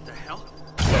What the hell?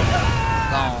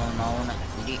 ಅವನ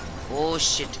ಇಡೀ ಓ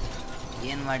ಶಿಟ್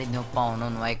ಏನು ಮಾಡಿದ್ನಪ್ಪ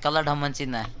ಅವನೊಂದು ವೈಕಲ್ಲ ಡಮ್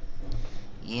ಅನ್ಸಿದ್ನ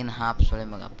ಏನು ಹಾಪ್ ಸೊಳೆ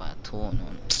ಮಗಪ್ಪ ಥೂ ಅವನು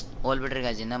ಹೋಲ್ ಬಿಡ್ರಿ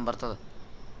ಗಾಜಿ ಇನ್ನೇನು ಬರ್ತದ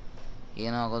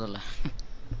ಏನೂ ಆಗೋದಿಲ್ಲ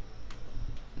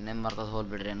ಇನ್ನೇನು ಬರ್ತದೆ ಹೋಲ್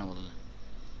ಬಿಡ್ರಿ ಏನಾಗೋದಿಲ್ಲ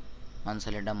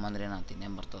ಒಂದ್ಸಲ ಡಮ್ ಅಂದ್ರೆ ಏನಾಗ್ತಿ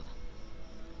ಇನ್ನೇನು ಬರ್ತದೆ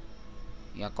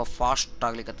ಯಾಕೋ ಫಾಸ್ಟ್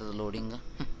ಆಗ್ಲಿಕ್ಕತ್ತದ ಲೋಡಿಂಗ್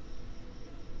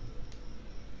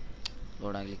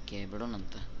ಲೋಡ್ ಆಗಲಿಕ್ಕೆ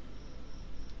ಬಿಡೋಣಂತ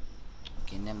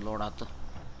ಇನ್ನೇನು ಲೋಡ್ ಆಯ್ತು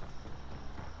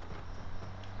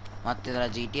ಮತ್ತು ಇದ್ರ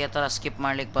ಜಿ ಟಿ ಥರ ಸ್ಕಿಪ್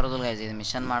ಮಾಡ್ಲಿಕ್ಕೆ ಬರೋದಿಲ್ಲ ಗೈಸ್ ಇದು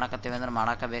ಮಿಷನ್ ಮಾಡಕತ್ತೀವಿ ಅಂದ್ರೆ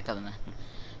ಮಾಡಾಕಬೇಕು ಅದನ್ನು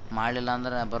ಮಾಡಲಿಲ್ಲ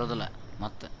ಅಂದ್ರೆ ಬರೋದಿಲ್ಲ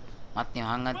ಮತ್ತು ನೀವು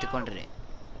ಹಂಗೆ ಅಂತಿಕೊಂಡ್ರಿ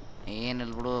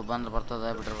ಏನಿಲ್ಲ ಬಿಡು ಬರ್ತದ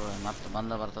ಬಿಡ್ರಿ ಮತ್ತು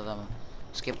ಬರ್ತದ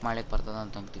ಸ್ಕಿಪ್ ಮಾಡ್ಲಿಕ್ಕೆ ಬರ್ತದ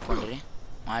ಅಂತ ಹಂಗೆ ತಿಕ್ಕೊಂಡ್ರಿ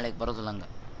ಮಾಡ್ಲಿಕ್ಕೆ ಬರೋದಿಲ್ಲ ಹಂಗೆ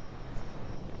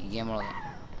ಈ ಗೇಮ್ ಒಳಗೆ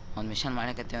ಒಂದು ಮಿಷನ್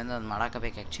ಮಾಡ್ಲಿಕ್ಕತ್ತೀವಿ ಅಂದ್ರೆ ಅದು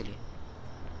ಮಾಡಾಕಬೇಕು actually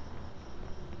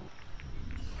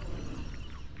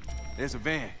There's a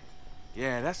van.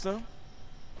 Yeah, that's them.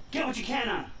 Get what you can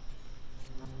on.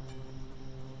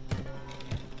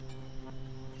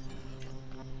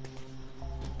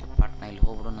 ಪಟ್ನ ಇಲ್ಲಿ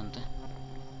ಹೋಗ್ಬಿಡೋಣಂತೆ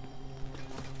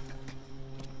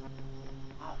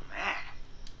Oh man.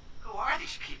 Who are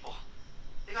these people?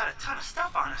 They got a ton of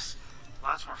stuff on us.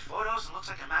 Lots more photos and looks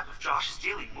like a map of Josh's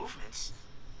daily movements.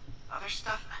 Other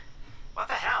stuff. What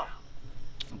the hell?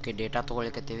 Okay data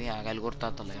ತೊಗೊಳಿಕತ್ತೀವಿ ಆಗ ಅಲ್ಲಿ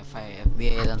ಗೊತ್ತಾತಲ್ಲ FBI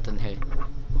ಅಂತಂದು ಹೇಳಿ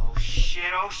Oh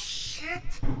shit, oh shit.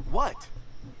 What?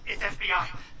 It's FBI.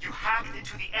 You hacked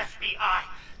into the FBI.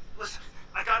 Listen,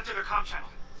 I got into their comm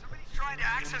channel. Somebody's trying to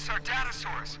access our data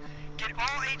source. Get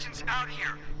all agents out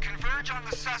here. Converge on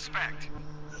the suspect.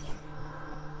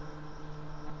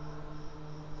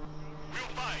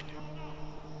 We'll find.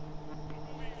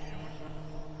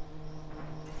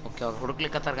 Okay ಅವ್ರು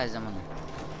ಹುಡುಕ್ಲಿಕ್ಕತ್ತಾರ guys ನಮ್ಮನ್ನು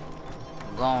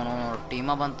ಅವನು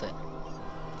ಟೀಮ ಬಂತು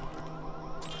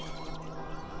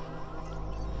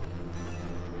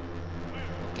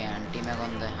okay aunty ಮ್ಯಾಗ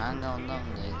ಒಂದು ಹಂಗೆ ಒಂದು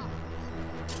ಇದು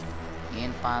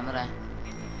ಏನಪ್ಪ ಅಂದ್ರೆ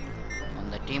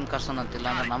ಒಂದು ಟೀಮ್ ಕರ್ಸೋಣಂತಿಲ್ಲ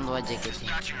ಅಂದ್ರೆ ನಮ್ದು ವಜ್ಜೆ ಐತಿ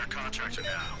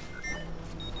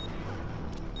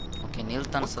okay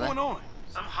ನಿಲ್ತ What's ಅನ್ಸದ going on?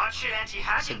 Some hot shit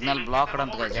anti-hacking. Signal block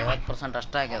ಅಂತ ಗೈಸ್ 50%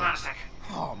 ಅಷ್ಟೇ ಆಗ್ಯದ Hold on a second.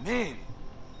 Oh man.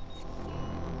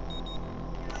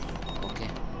 Okay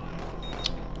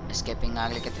escaping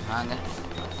ಆಗ್ಲಿಕ್ಕೆ ಹಂಗೆ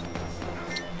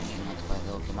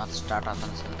ಓಕೆ ಮತ್ತೆ ಸ್ಟಾರ್ಟ್ ಆತ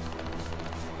ಅನ್ಸದ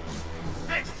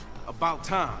Fixed. About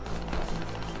time.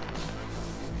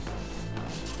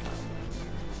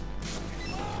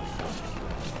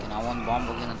 ನಾವೊಂದು bomb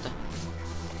ಹೋಗಿನಂತ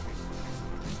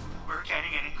We're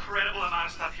getting an incredible amount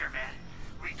of stuff here, man.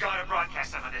 We gotta broadcast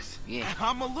some of this. ಏ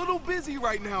I'm a little busy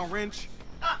right now, Wrench.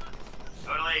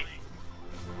 Totally.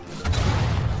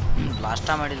 Blast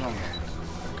ಮಾಡಿದ್ವಿ ನಮ್ಗೆ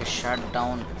okay shut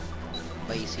down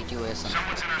by CTOS ಅಂತ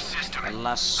Someone's in our system. ಎಲ್ಲ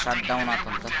shut down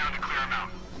ಆತಂತ Down to clear them out.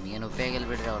 ನಮಗೇನು ಉಪಯೋಗ ಇಲ್ಲ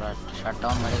ಬಿಡ್ರಿ ಅವ್ರ ಶಟ್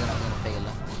ಡೌನ್ ಮಾಡಿದ್ರೆ ನಮಗೇನು ಉಪಯೋಗ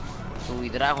ಇಲ್ಲ ಸೊ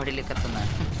ಇದ್ರಾಗ ಹೊಡಿಲಿಕ್ಕತ್ತ ನಾ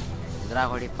ಇದ್ರಾಗ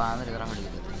ಹೊಡಿಪ್ಪ ಅಂದ್ರೆ ಇದ್ರಾಗ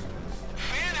ಹೊಡಿಲಿಕ್ಕತ್ತ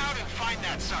Fan out and find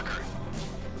that sucker.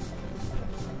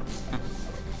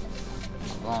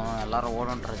 ಎಲ್ಲರೂ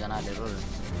ಓಡೊಂಟ್ರ ಜನ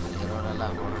ಅಲ್ಲಿರೋರೆಲ್ಲ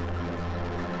ಓಡೊಂಟ್ರ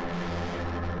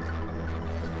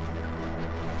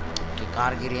ಓಕೆ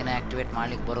ಕಾರ್ಗಿರಿ ಏನೋ ಆ್ಯಕ್ಟಿವೇಟ್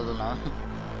ಮಾಡ್ಲಿಕ್ಕೆ ಬರೋದಿಲ್ಲ ನಾವು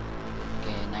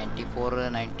ಓಕೆ 94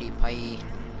 95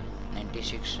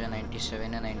 96 97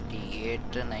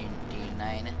 98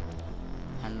 99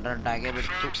 100 ಆಗೇ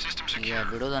ಬಿಡ್ತು ಈಗ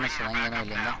ಬಿಡೋದು ಅನಿಸ್ತದೆ ಹಂಗೇನೋ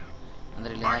ಇಲ್ಲಿಂದ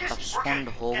ಅಂದ್ರೆ ಇಲ್ಲಿಂದ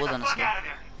ತಪ್ಸ್ಕೊಂಡು ಹೋಗೋದು ಅನಿಸ್ತದೆ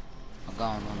ಮಗ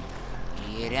ಅವನು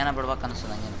ಈ ಏರಿಯಾನ ಬಿಡ್ಬೇಕು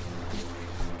ಅನಿಸ್ತದೆ ಹಂಗೇನು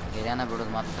ಏರಿಯಾನ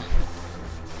ಬಿಡೋದು ಮತ್ತೆ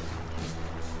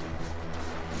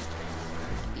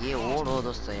ಏ ಓಡೋ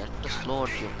ದೋಸ್ತ ಎಷ್ಟು ಸ್ಲೋ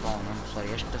ಹೊಡ್ತೀವಪ್ಪ ಅವನು ಸಾರಿ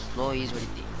ಎಷ್ಟು ಸ್ಲೋ ಈಜ್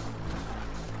ಹೊಡಿತಿ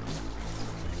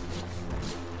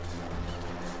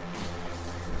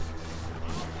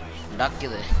ಡಕ್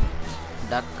ಇದೆ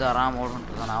ಡಕ್ ಆರಾಮ್ ಓಡ್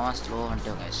ಹೊಂಟದ ನಾವ ಸ್ಲೋ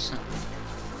ಹೊಂಟೇವು ಗೈಸ್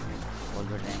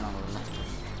ಹೋಲ್ಬಿಟ್ರೆ ಏನಾಗೋದಿಲ್ಲ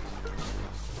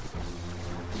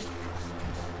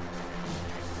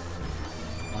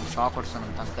ಒಂದು ಶಾಕ್ ಹೊಡ್ಸೋಣ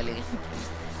ನಮ್ಮ ಅಂಕಲಿಗೆ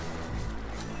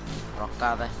ರೊಕ್ಕ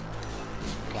ಅದ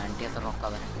ಆಂಟಿ ಹತ್ರ ರೊಕ್ಕ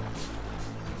ಅದ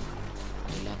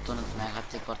ಇಲ್ಲಿ ಹತ್ತು ಮ್ಯಾಗ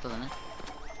ಹತ್ತಲಿಕ್ಕೆ ಬರ್ತದನ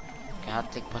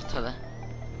ಹತ್ತಲಿಕ್ಕೆ ಬರ್ತದ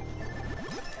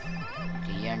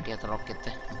ಈ ಆಂಟಿ ಹತ್ರ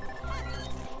ರೊಕ್ಕಿತ್ತೆ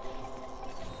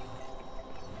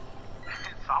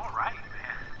It's all right,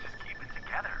 man. Just keep it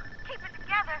together. Keep it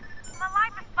together? My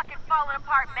life is fucking falling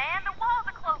apart, man. The walls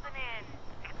are closing in.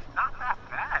 It's not that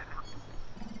bad.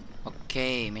 Okay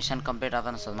mission complete ಆದ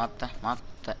ಅನ್ಸದ ಮತ್ತೆ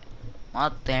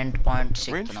 8 point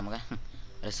ಸಿಕ್ತು ನಮ್ಗೆ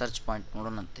research point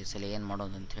ನೋಡೋಣಂತೆ ಈ ಸಲ ಏನು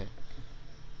ಮಾಡೋದು ಅಂಥೇಳಿ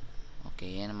okay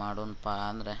ಏನು ಮಾಡೋಣಪ್ಪ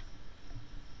ಅಂದರೆ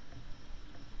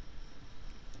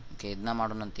ಓಕೆ ಇದನ್ನ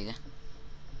ಮಾಡೋಣಂತೀಗ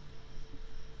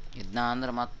ಇದನ್ನ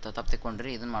ಅಂದ್ರೆ ಮತ್ತೆ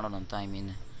ತಪ್ಪಿಕೊಂಡ್ರಿ ಇದನ್ನ ಮಾಡೋಣಂತ ಐ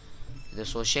ಮೀನ್ ಇದು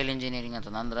ಸೋಷಿಯಲ್ ಇಂಜಿನಿಯರಿಂಗ್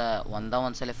ಅಂತಂದು ಅಂದ್ರೆ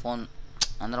ಒಂದ್ಸಲ ಫೋನ್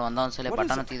ಅಂದ್ರೆ ಒಂದ್ಸಲ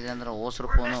ಬಟನ್ ಹತ್ತಿದೆ ಅಂದ್ರೆ ಓಸ್ರು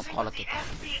ಫೋನು ಕಾಲ್ ಆಗ್ತೈತಿ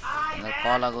ಅಂದ್ರೆ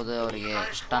ಕಾಲ್ ಆಗೋದು ಅವರಿಗೆ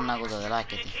ಸ್ಟನ್ ಆಗೋದು ಅದೆಲ್ಲ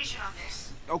ಆಕೈತಿ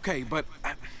Okay, but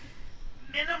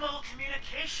Minimal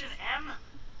communication, M.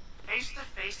 Face to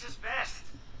face is best.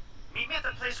 Meet me at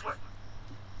the place where...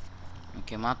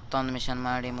 okay ಮತ್ತೊಂದು ಮಿಷನ್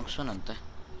ಮಾಡಿ ಮುಗಿಸೋಣಂತೆ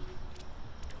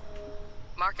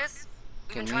Marcus?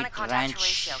 We've been trying to contact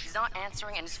Horatio. He's not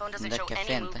answering and his phone doesn't show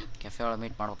any movement. Cafe ಒಳಗೆ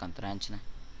meet ಮಾಡ್ಬೇಕಂತ ರ್ಯಾಂಚ್ನ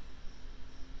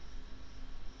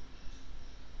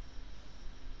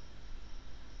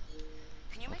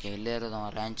okay ಇಲ್ಲೇ ಇರೋದು ಅವ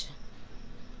ranch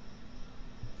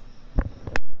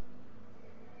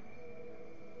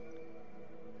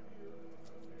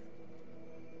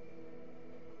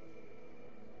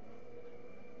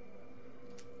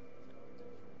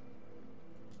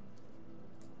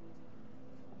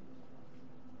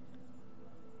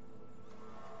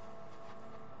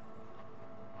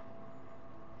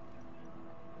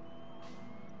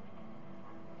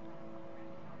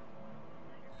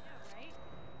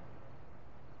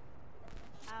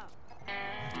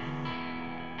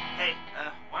Hey,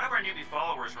 one of our newbie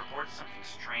followers reported something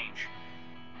strange.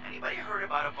 Anybody heard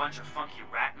about a bunch of funky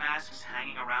rat masks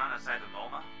hanging around outside the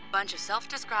MoMA? Bunch of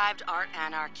self-described art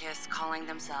anarchists calling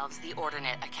themselves the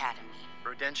Ordinate Academy.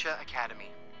 Rodentia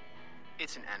Academy.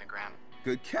 It's an anagram.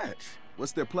 good catch.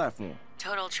 What's their platform?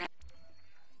 Total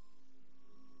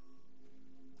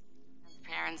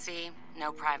transparency,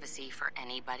 no privacy for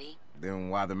anybody. Then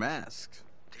why the masks?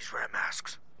 These rat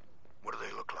masks. What do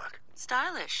they look like?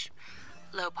 Stylish.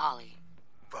 Low poly.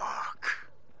 Fuck.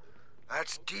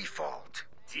 That's Default.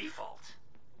 Default?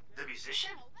 The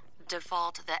musician?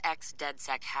 Default, the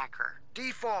ex-DedSec hacker.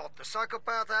 Default, the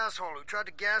psychopath asshole who tried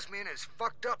to gas me in his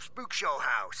fucked up spook show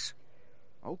house.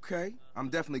 Okay, I'm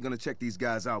definitely gonna check these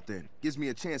guys out then. Gives me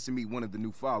a chance to meet one of the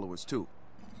new followers too.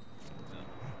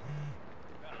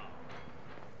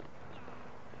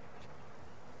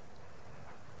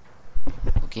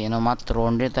 Okay ಏನೋ ಮತ್ತೆ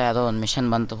ರೋಂಡಿತ ಯಾವುದೋ ಒಂದು mission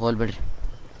ಬಂತು ಹೋಲ್ಬಿಡ್ರಿ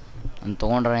ಅಂತ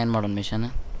ತೊಗೊಂಡ್ರೆ ಏನು ಮಾಡೋಣ mission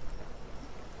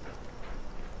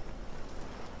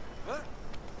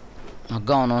ಹಗ್ಗ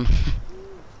ಅವನು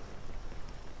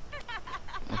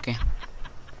ಓಕೆ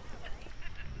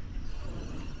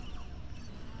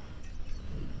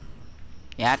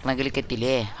ಯಾಕೆ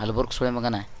ನಗಲಿಕತ್ತಿಲೇ ಹಲ್ಬರ್ಗ್ ಸುಳೆ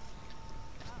ಮಗನ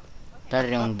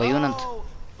ತಡ್ರಿ ಅವ್ನು ಬೈಯೋನಂತ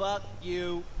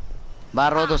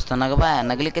ಬಾರೋ ದೋಸ್ತ ನಗ ಬಾ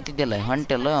ನಗಲಿಕತ್ತಿದ್ದಿಲ್ಲ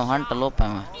ಹೊಂಟಲ್ಲೋಪ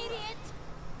ಅವ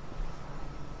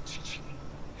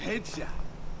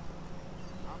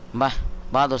ಬಾ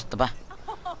ಬಾ ದೋಸ್ತ ಬಾ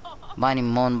ಬಾ ನಿಮ್ಮ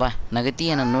ಮೌನ್ ಬಾ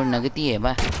ನಗತಿಯೇ ನಾನು ನೋಡಿ ನಗತಿಯೇ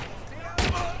ಬಾ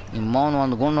ನಿಮ್ಮ ಮೌನ್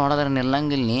ಒಂದು ಗುಂಡು ಹೊಡೆದ್ರೆ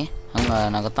ನಿಲ್ಲಂಗಿಲ್ಲ ನೀ ಹಂಗೆ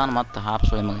ನಗತಾನ ಮತ್ತೆ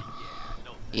ಹಾಪ್ಸೋಯ್ ಮಗ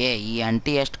ಏ ಈ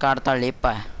ಅಂಟಿ ಎಷ್ಟು ಕಾಡ್ತಾಳಿಪ್ಪ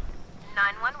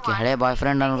ಹಳೆ ಬಾಯ್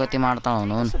ಫ್ರೆಂಡ್ ಅನ್ಗತಿ ಮಾಡ್ತಾಳ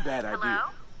ಅವನು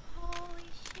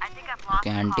ಓಕೆ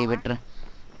ಅಂಟಿ ಬಿಟ್ರೆ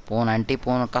ಅಂಟಿ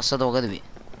ಫೋನ್ ಕಸದ ಹೋಗದ್ವಿ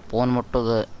ಫೋನ್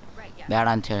ಮುಟ್ಟೋದು ಬೇಡ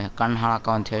ಅಂಥೇಳಿ ಕಣ್ಣು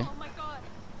ಹಾಳಾಕವ ಅಂಥೇಳಿ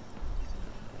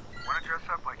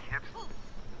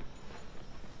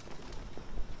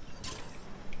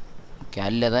ಓಕೆ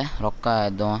ಅಲ್ಲದ ರೊಕ್ಕ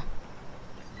ಇದ್ದವ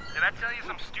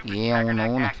ಅವನು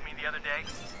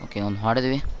ಓಕೆ ಒಂದು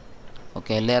ಹೊಡೆದ್ವಿ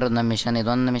ಓಕೆ ಎಲ್ಲೇ ಇರೋದು ನಮ್ಮ ಮಿಷನ್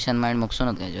ಇದೊಂದು ಮಿಷನ್ ಮಾಡಿ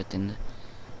ಮುಗಿಸೋಣದ ಜೊತೆಯಿಂದ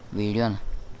ವೀಡಿಯೋನ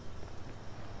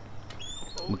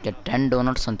okay 10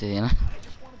 doughnuts ಅಂತಿದೇನ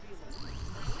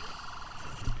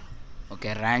okay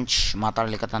ranch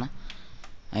ಮಾತಾಡ್ಲಿಕ್ಕತ್ತಾನ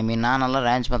I mean ನಾನಲ್ಲ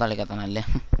ರ್ಯಾಂಚ್ ಮಾತಾಡ್ಲಿಕ್ಕತ್ತಾನ ಅಲ್ಲೇ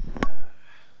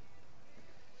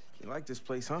You like this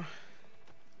place, huh?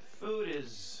 Food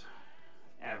is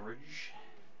average.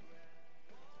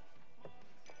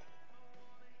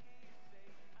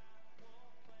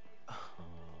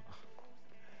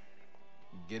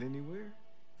 Get anywhere?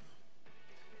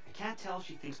 I can't tell if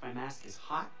she thinks my mask is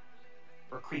hot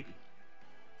or creepy.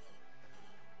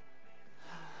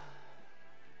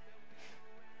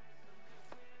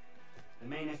 The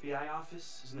main FBI office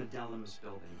is in the Delamus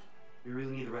building. We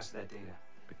really need the rest of that data.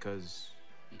 Because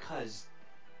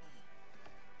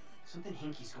something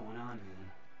hinky's going on, man.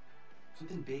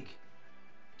 Something big.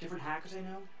 Different hackers I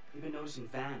know, You've been noticing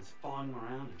fans following them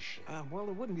around and shit. Well,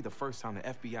 it wouldn't be the first time the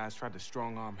FBI's tried to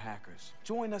strong-arm hackers.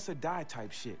 Join us or die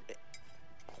type shit.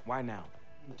 Why now?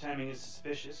 The timing is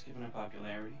suspicious, given her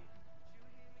popularity.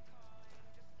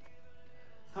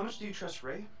 How much do you trust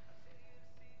Ray?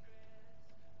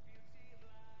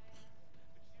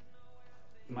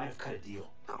 He might have cut a deal.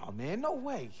 Oh, man, no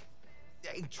way.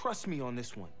 Hey, trust me on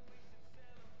this one.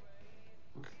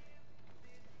 Okay.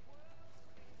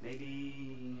 Maybe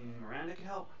Miranda could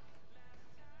help?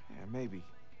 Yeah, maybe.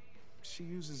 She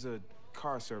uses a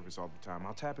car service all the time.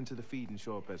 I'll tap into the feed and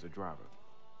show up as a driver.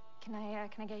 Can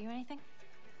I get you anything?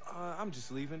 I'm just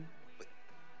leaving. But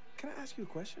can I ask you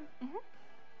a question? Mm-hmm.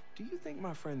 Do you think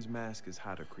my friend's mask is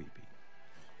hot or creepy?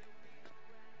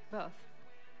 Both.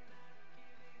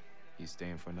 You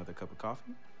staying for another cup of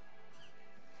coffee?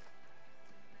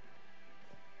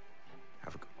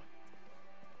 Have a good one.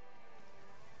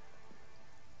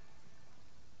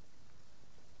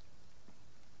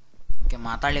 Okay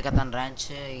ಮಾತಾಡ್ಲಿಕ್ಕತ್ತಾನ ranch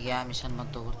ಯಾವ mission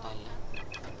ಮತ್ತು ಗೊತ್ತಾ ಇಲ್ಲ.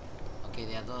 Okay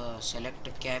ಇದು ಯಾವುದೋ select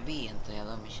ಕ್ಯಾಬಿ ಅಂತ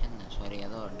ಯಾವುದೋ mission, ಸಾರಿ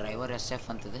ಯಾವುದೋ driver SF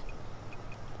ಅಂತಿದೆ.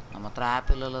 ನಮ್ಮ ಹತ್ರ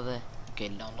ಆ್ಯಪ್ ಇಲ್ಲದ. ಓಕೆ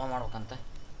ಇಲ್ಲಿ ಡೌನ್ಲೋಡ್ ಮಾಡ್ಬೇಕಂತ.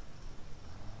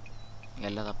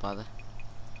 ಎಲ್ಲದಪ್ಪ ಅದು?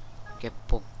 ಓಕೆ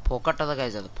ಫೋಕಟ್ ಅದ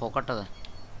ಗೈಸ್, ಅದು ಫೋಕಟ್ ಅದ.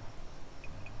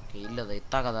 ಓಕೆ ಇಲ್ಲದ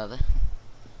ಇತ್ತಾಗದ ಅದು.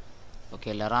 ಓಕೆ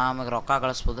ಇಲ್ಲಿ ಆರಾಮಾಗಿ ರೊಕ್ಕ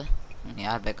ಗಳಿಸ್ಬೋದು.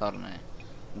 ಯಾರು ಬೇಕು ಅವ್ರನ್ನ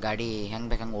ಗಾಡಿ ಹೆಂಗೆ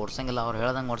ಬೇಕು ಹಂಗೆ ಓಡ್ಸಂಗಿಲ್ಲ, ಅವ್ರು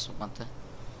ಹೇಳ್ದಂಗೆ ಓಡಿಸ್ಬೇಕು ಅಂತ.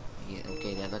 ಓಕೆ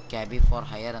ಇದು ಯಾವುದೋ ಕ್ಯಾಬಿ ಫಾರ್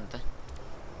ಹೈಯರ್ ಅಂತ.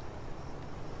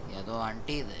 ಯಾವುದೋ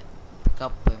ಆಂಟಿ ಇದೆ,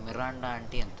 ಪಿಕಪ್ ಮಿರಾಂಡಾ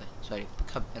ಆಂಟಿ ಅಂತ, ಸಾರಿ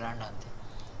ಪಿಕಪ್ ಮಿರಾಂಡಾ ಅಂತ.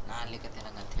 ನಾ ಅಲ್ಲಿಕತ್ತೀನಿ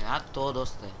ಹಂಗೆ ಅಂತೇಳಿ ಹತ್ತೋ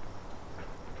ದೋಸ್ತ.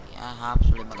 ಯಾ ಹಾಫ್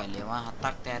ಸುಳಿ ಮಗ ಅಲ್ಲಿ ಅವ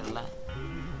ಹತ್ತಾಗ್ತಾ ಇರಲ್ಲ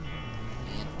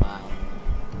ಏನಪ್ಪ.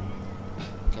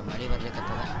 ಓಕೆ ಮಳೆ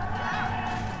ಬರ್ಲಿಕ್ಕತ್ತದ.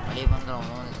 ಮಳೆ ಬಂದ್ರೆ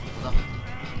ಅವನು ಕುದ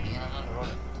ಏನದ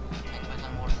ರೋಡ್ ಹೆಂಗೆ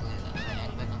ಬೇಕಂಗೆ ಓಡಿಸೋದಿಲ್ಲ,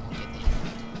 ಹೆಂಗೆ ಬೇಕಂಗೆ ಹೋಗೈತಿ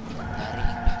ದಾರಿ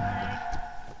ಹಿಂಗೆ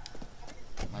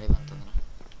ಬೇಕು. ಮಳೆ ಬಂತಂದ್ರೆ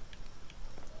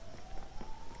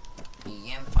ಈ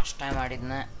ಗೇಮ್ ಫಸ್ಟ್ ಟೈಮ್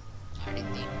ಆಡಿದ್ನ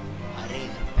ಆಡಿದ್ನಿ. ಅರೆ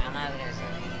ಇದು ಫ್ಯಾನ್ ಆದರೆ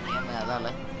ಗೇಮ್ ಅದಲ್ಲ,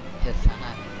 ಇದು ಫ್ಯಾನ್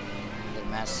ಆಗಿ ಇದು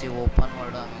ಮ್ಯಾಸಿವ್ ಓಪನ್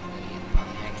ವರ್ಲ್ಡ್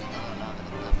ಹ್ಯಾಕಿಂಗ್ ಅದಲ್ಲ,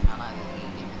 ಅದರಿಂದ ಫ್ಯಾನ್ ಆಗಿದೆ ಈ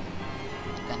ಗೇಮ್.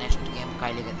 ಈಗ ನೆಕ್ಸ್ಟ್ ಗೇಮ್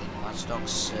ಕಾಯ್ಲಿಕತ್ತೀನಿ, ವಾಚ್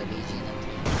ಡಾಗ್ಸ್ ಲೀಜಿನ್ ಅಂತ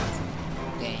ಹೇಳಿ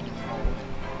ಗೇಮಿಂಗ್ ಮೋಡ್.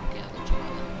 ಓಕೆ ಅದು ಚಲೋ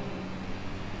ಅದ,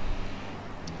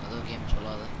 ಅದು ಗೇಮ್ ಚಲೋ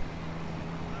ಅದ.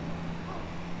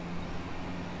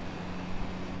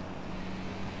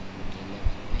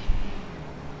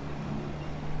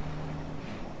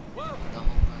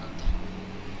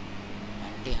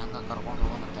 ಆಂಟಿ ಹಂಗೆ ಕರ್ಕೊಂಡು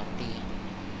ಹೋಗೋಣಂತ. ಆಂಟಿ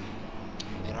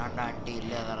ಮಿರಾಂಡಾ ಆಂಟಿ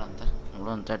ಇಲ್ಲೇ ಅದಾರಂತ,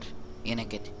 ನೋಡೋಂತ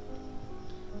ಏನಕ್ಕೈತಿ.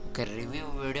 ಓಕೆ ರಿವ್ಯೂ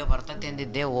ವಿಡಿಯೋ ಬರ್ತೈತೆ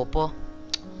ಅಂದಿದ್ದೆ ಓಪೋ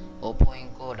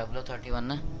ಇಂಕೋ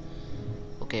W31.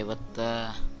 ಓಕೆ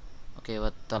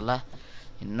ಇವತ್ತಲ್ಲ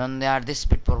ಇನ್ನೊಂದು 2 ದಿವ್ಸ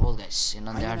ಬಿಟ್ಟು ಬರ್ಬೋದು ಗೈಸ್.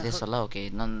 ಇನ್ನೊಂದು 2 ದಿವ್ಸ ಅಲ್ಲ, ಓಕೆ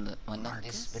ಇನ್ನೊಂದು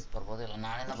ದಿವ್ಸ ಬಿಟ್ಟು ಬರ್ಬೋದು, ಇಲ್ಲ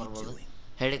ನಾಳೆನ ಬರ್ಬೋದು,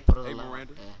 ಹೇಳಿಕ್ಕೆ ಬರೋದಿಲ್ಲ.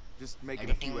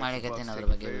 ಎಡಿಟಿಂಗ್ ಮಾಡಿಕತ್ತೀನಿ ಅದ್ರ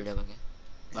ಬಗ್ಗೆ, ವಿಡಿಯೋ ಬಗ್ಗೆ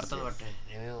ಬರ್ತದೆ, ಒಟ್ಟು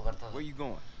ರಿವ್ಯೂ ಬರ್ತದೆ.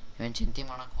 ಇವನ್ ಚಿಂತೆ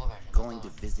ಮಾಡಕ್ಕೆ ಹೋಗ್ಬೇಡ.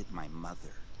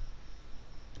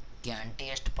 ಆಂಟಿ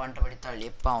ಎಷ್ಟು ಪಂಟ್ ಬಡಿತಾಳೆ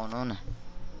ಯಪ್ಪ ಅವನು.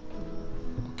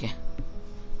 Okay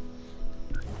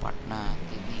Patna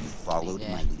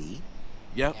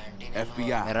Yep,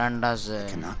 FBI. Miranda's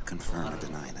cannot confirm or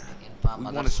deny that.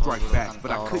 We want to strike back,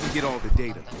 but I couldn't get all the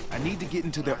data. I need to get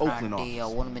into their Oakland office.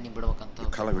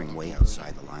 You're coloring way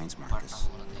outside the lines, Marcus.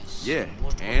 Yeah,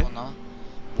 and?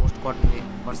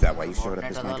 Is that why you showed up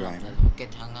as my driver?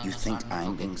 You think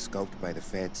I'm being scoped by the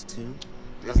feds too?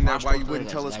 Isn't that why you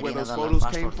wouldn't tell us where those photos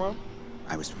came from?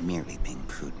 I was merely being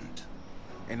prudent.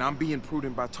 And I'm being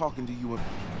prudent by talking to you.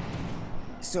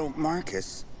 So, Marcus,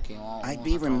 I'd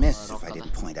be remiss if I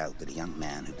didn't point out that a young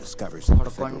man who discovers that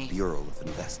the Federal Bureau of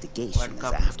Investigation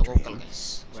is after him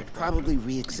should probably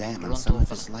re-examine some of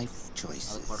his life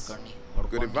choices.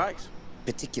 Good advice.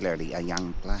 Particularly a young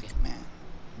black man.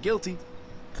 Guilty.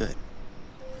 Good.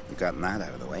 You've gotten that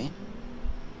out of the way.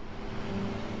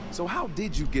 So how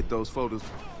did you get those photos?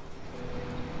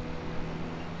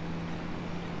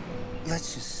 Let's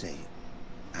just say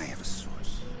I have a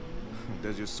source.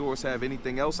 Does your source have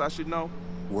anything else I should know?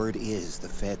 Word is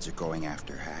the feds are going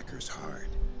after hackers hard.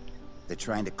 They're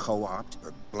trying to co-opt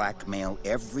or blackmail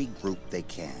every group they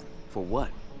can. For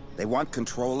what? They want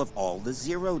control of all the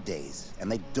 0 days, and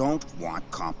they don't want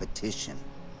competition.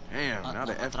 Damn, now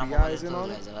the FBI is in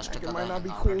on it? It might not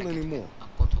be cool anymore.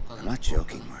 I'm not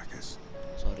joking, Marcus.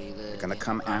 They're gonna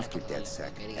come after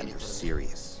DedSec, and they're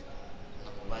serious.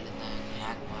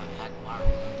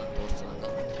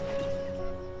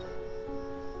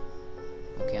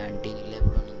 Okay aunty ಇಲ್ಲೇ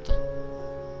ಬಿಡೋಣಂತ.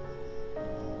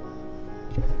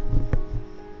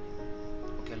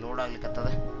 Okay load ಆಗ್ಲಿಕ್ಕತ್ತದ.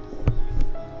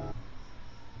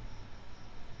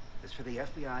 As for the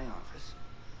FBI office,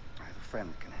 I have a friend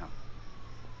that can help.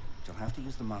 You'll have to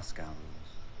use the Moscow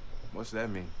rules. What's that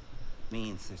mean?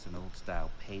 Means there's an old-style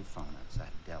payphone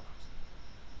outside of Delos.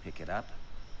 Pick it up,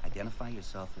 identify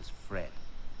yourself as Fred.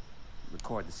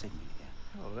 Record the signal again.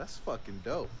 Oh, that's fucking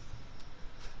dope.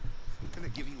 I'm gonna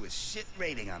give you a shit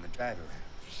rating on the driver.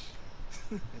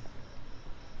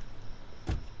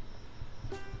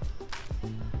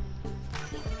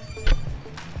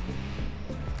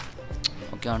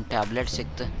 Okay ಒಂದು tablet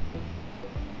ಸಿಕ್ತು.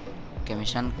 Okay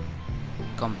mission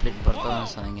complete ಬರ್ತದೆ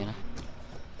ಅನ್ಸಂಗೇನ.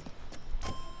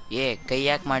 ಕೈ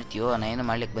ಯಾಕೆ ಮಾಡ್ತೀವೋ ನಾ ಏನು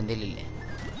ಮಾಡ್ಲಿಕ್ಕೆ ಬಂದಿಲ್ಲ ಇಲ್ಲಿ.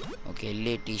 ಓಕೆ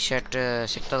ಇಲ್ಲಿ ಟಿ ಶರ್ಟ್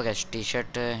ಸಿಗ್ತದೆ ಗೈಸ್. ಟಿ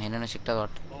ಶರ್ಟ್ ಏನೇನು ಸಿಗ್ತದೆ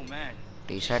ಒಟ್ಟು.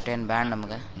 ಟಿ ಶರ್ಟ್ ಏನು ಬ್ಯಾಂಡ್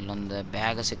ನಮ್ಗೆ. ಇಲ್ಲೊಂದು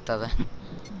ಬ್ಯಾಗ್ ಸಿಗ್ತದೆ.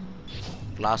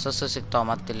 ಗ್ಲಾಸಸ್ ಸಿಗ್ತಾವೆ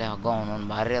ಮತ್ತು ಇಲ್ಲಿ ಹಗ್ಗೋ ಅವನೊಂದು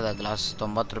ಭಾರಿ ಅದ ಗ್ಲಾಸ್.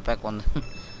 90 ರೂಪಾಯಿಗೆ ಒಂದು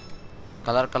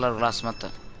ಕಲರ್ ಗ್ಲಾಸ್ ಮತ್ತು.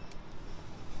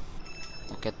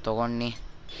 ಓಕೆ ತೊಗೊಂಡು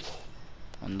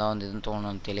ಒಂದು ಇದನ್ನು ತೊಗೊಂಡು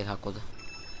ಒಂದು ತಲೆಗೆ ಹಾಕೋದು.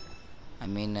 ಐ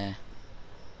ಮೀನ್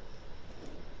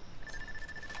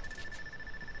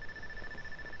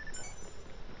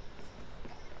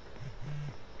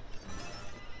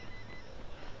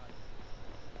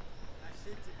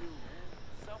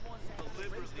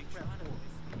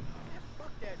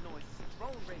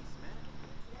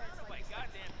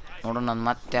ನೋಡು ನಾನು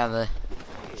ಮತ್ತೆ ಅದು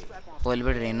ಹೋಗ್ಲಿ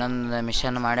ಬಿಡ್ರಿ. ಇನ್ನೊಂದು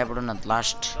ಮಿಷನ್ ಮಾಡೇ ಬಿಡು ನಂದು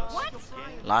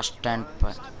last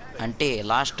aunty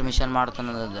last mission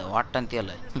ಮಾಡ್ತಾನದು what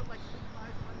ಅಂತೀಯಲ್ಲ.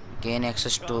 Gain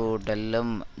access to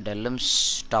ಡೆಲ್ಲಮ್ಸ್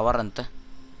tower ಅಂತ.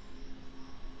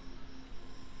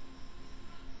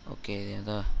 ಓಕೆ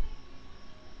ಅದು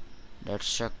ಡೆಡ್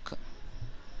ಶಕ್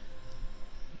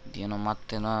ಏನೋ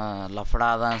ಮತ್ತೇನೋ ಲಫಡ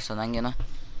ಅದ ಅನ್ಸದಂಗೇನೋ.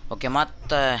 ಓಕೆ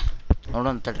ಮತ್ತೆ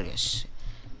ನೋಡೋಣ ತಡ್ರಿ guys.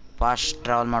 Fast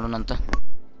travel ಮಾಡೋಣಂತ.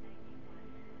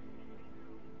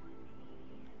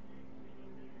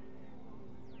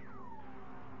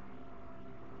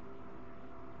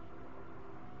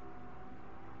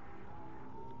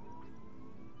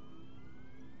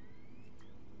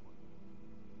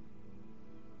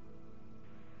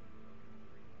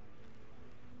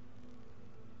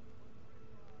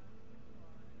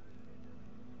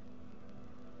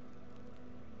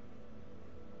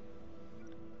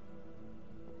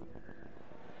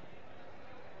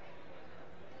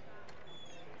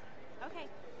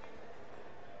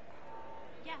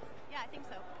 I think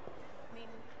so. I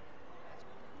mean,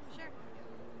 sure.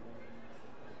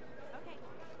 Okay.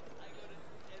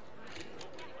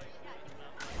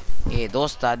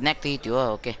 ದೋಸ್ತ ಅದನ್ಯಾಕ ತೆಗಿತೀವೋ.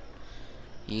 ಓಕೆ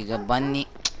ಈಗ ಬನ್ನಿ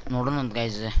ನೋಡೋಣ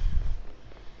ಗೈಸ್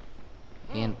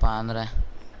ಏನಪ್ಪ ಅಂದ್ರೆ.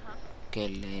 ಓಕೆ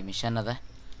ಇಲ್ಲಿ ಮಿಷನ್ ಅದ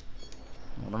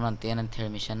ನೋಡೋಣ ಅಂತ ಏನಂತ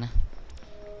ಹೇಳಿ ಮಿಷನ್.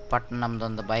 ಪಟ್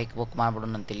ನಮ್ದೊಂದು ಬೈಕ್ ಬುಕ್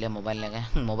ಮಾಡಿಬಿಡೋಣಂತ ಇಲ್ಲೇ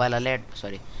ಮೊಬೈಲಲ್ಲೇ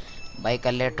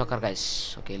ಬೈಕಲ್ಲೇ ಇಟ್ಟು ಹೋಗ್ಯಾರ ಗೈಸ್.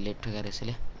 ಓಕೆ ಇಲ್ಲಿ ಇಟ್ಟು ಹೋಗ್ಯಾರ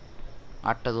ಸಲಿ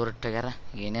ಅಟ್ಟ ದೂರ ಇಟ್ಟು ಹೋಗ್ಯಾರ.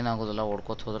 ಏನೇನಾಗೋದಿಲ್ಲ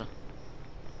ಓಡ್ಕೋತ ಹೋದ್ರೆ.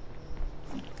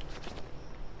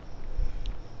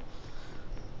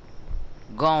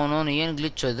 ಅವನವನು ಏನು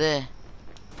ಗ್ಲಿಚ್ ಇದೆ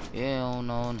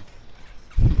ಅವನವನು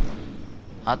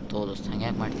ಹತ್ತು ಹೋದಸ್ತು ಹಂಗೆ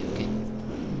ಯಾಕೆ ಮಾಡ್ತೀವಿ. ಓಕೆ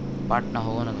ಪಾಟ್ನ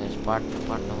ಹೋಗೋಣ ಗೈಸ್.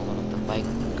 ಪಾಟ್ನ ಹೋಗೋಣ ಅಂತ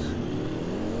ಬೈಕ್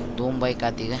ಧೂಮ್ ಬೈಕ್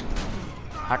ಆತೀಗ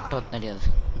ಹಟ್ಟು ಹೊತ್ತು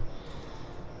ನಡಿಯೋದು.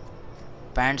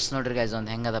 ಪ್ಯಾಂಟ್ಸ್ ನೋಡ್ರಿ ಗೈಸ್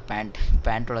ಒಂದು ಹೆಂಗದ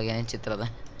ಪ್ಯಾಂಟ್ ಒಳಗೆ ಏನೇನು ಚಿತ್ರ ಅದ.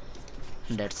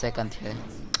 ಡೆಡ್ ಸೈಕ್ ಅಂತ ಹೇಳಿ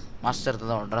ಮಸ್ತ್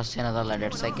ಇರ್ತದ. ಡ್ರೆಸ್ ಏನದಲ್ಲ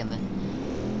ಡೆಡ್ ಸೈಕಿಂದ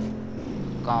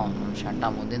ಶಂಟ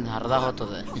ಮುಂದಿಂದ ಹರಿದ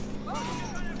ಹೋಗ್ತದೆ.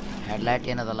 ಹೆಡ್ಲೈಟ್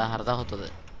ಏನದಲ್ಲ ಹರಿದ ಹೋಗ್ತದೆ.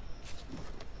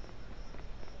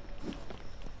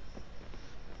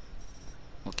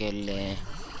 ಓಕೆ ಇಲ್ಲಿ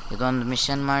ಇದೊಂದು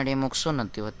ಮಿಷನ್ ಮಾಡಿ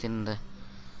ಮುಗಿಸೋಣಂತ. ಇವತ್ತಿನ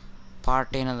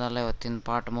ಪಾರ್ಟ್ ಏನದಲ್ಲ ಇವತ್ತಿನ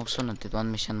ಪಾರ್ಟ್ ಮುಗಿಸೋಣಂತ.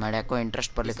 ಇದೊಂದು ಮಿಷನ್ ಮಾಡಿ ಯಾಕೋ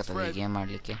ಇಂಟ್ರೆಸ್ಟ್ ಬರ್ಲಿಕ್ಕತ್ತದ ಈ ಗೇಮ್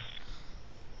ಮಾಡಲಿಕ್ಕೆ.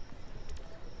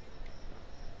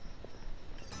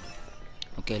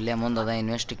 ಓಕೆ ಇಲ್ಲೇ ಮುಂದದ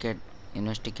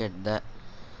investigate the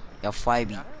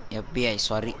FBI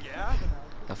sorry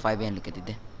FIB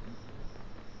ಅನ್ಲಿಕ್ಕತ್ತಿದ್ದೆ.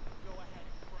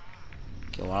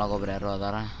 Okay ಒಳಗೊಬ್ರು ಯಾರು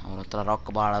ಅದಾರ ಅವ್ರ ಹತ್ರ ರೊಕ್ಕ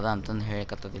ಭಾಳ ಅದ ಅಂತಂದು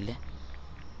ಹೇಳಿಕತ್ತದ ಇಲ್ಲಿ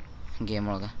ಗೇಮ್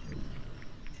ಒಳಗೆ.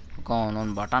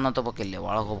 ಅವನೊಂದು ಬಟನ್ ತೊಗೋಬೇಕಿಲ್ಲಿ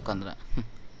ಒಳಗೆ ಹೋಗ್ಬೇಕಂದ್ರೆ.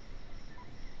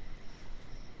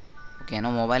 ಓಕೆ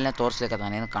ಏನೋ ಮೊಬೈಲ್ನೇ ತೋರಿಸ್ಲಿಕ್ಕದ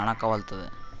ನಾನೇನು ಕಾಣಕ್ಕವಲ್ತದೆ.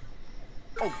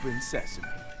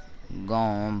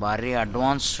 ಭಾರಿ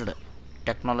ಅಡ್ವಾನ್ಸ್ಡ್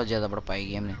ಟೆಕ್ನಾಲಜಿ ಅದ ಬಿಡಪ್ಪ ಈ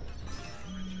ಗೇಮ್ನೇ.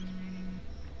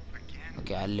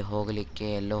 ಓಕೆ ಅಲ್ಲಿ ಹೋಗಲಿಕ್ಕೆ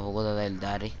ಎಲ್ಲೋ ಹೋಗೋದದ ಇಲ್ಲಿ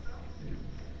ದಾರಿ.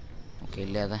 ಓಕೆ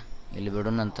ಇಲ್ಲೇ ಅದ ಇಲ್ಲಿ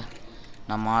ಬಿಡೋಣಂತ.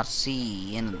 ನಮ್ಮ RC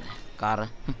ಏನದ ಕಾರ್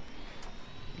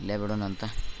ಇಲ್ಲೇ ಬಿಡೋಣಂತ.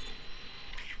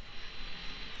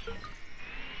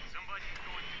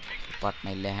 ಪಟ್ನ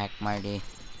ಇಲ್ಲೇ ಹ್ಯಾಕ್ ಮಾಡಿ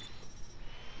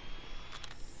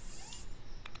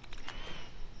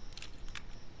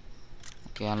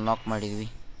ಓಕೆ ಅನ್ಲಾಕ್ ಮಾಡಿದ್ವಿ.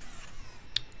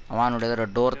 ಅವ ನೋಡಿದ್ರೆ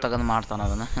ಡೋರ್ ತೆಗೆದು ಮಾಡ್ತಾನೆ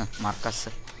ಅದನ್ನು ಮಾರ್ಕಸ್.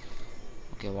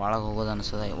 ಓಕೆ ಒಳಗೆ ಹೋಗೋದು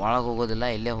ಅನಿಸ್ತದೆ. ಒಳಗೆ ಹೋಗೋದಿಲ್ಲ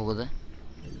ಇಲ್ಲೇ ಹೋಗೋದು.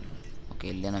 ಓಕೆ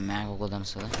ಇಲ್ಲೇನೋ ಮ್ಯಾಗ ಹೋಗೋದು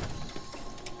ಅನಿಸ್ತದೆ.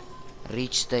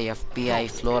 ರೀಚ್ ದ FBI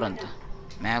ಫ್ಲೋರ್ ಅಂತ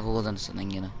ಮ್ಯಾಗ ಹೋಗೋದು ಅನಿಸ್ತದೆ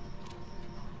ನಂಗೇನು.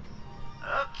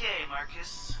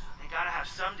 Marcus. They gotta have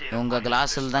some data. ಇವಂಗ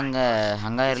glass ಇಲ್ದಂಗ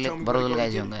ಹಂಗ ಇರ್ಲಿಕ್ಕೆ ಬರೋದಿಲ್ಲ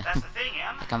guys ಇವಂಗ. That's the thing,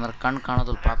 Em. ಯಾಕಂದ್ರೆ ಕಣ್ಣು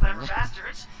ಕಾಣೋದಿಲ್ಲ ಪಾಪ They're ಇವಂಗ. clever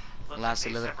bastards. Looks glass like they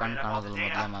ಇಲ್ಲದ್ರೆ ಕಣ್ಣು separated up all the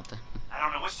ಕಾಣೋದಿಲ್ಲ data. ಮೊದಲೇ ಮಾತು. I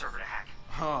don't know which server to hack.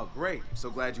 Oh, great. So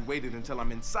glad you waited until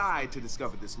I'm inside to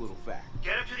discover this little fact.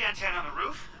 Get up to the antenna on the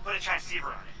roof and put a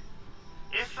transceiver on it.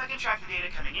 If I can track the data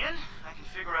coming in, I can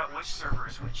figure out which server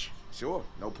is which. Sure,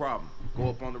 no problem. Go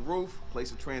up on the roof,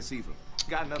 place a transceiver.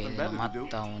 Got nothing better to do.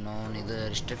 ಮತ್ತೆ ಅವನು ಇದು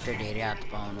restricted area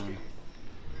ಆತಪ್ಪ ಅವನು.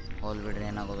 Hole ಬಿಡ್ರಿ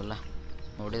ಏನಾಗೋದಿಲ್ಲ.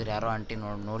 ನೋಡಿದ್ರೆ ಯಾರೋ aunty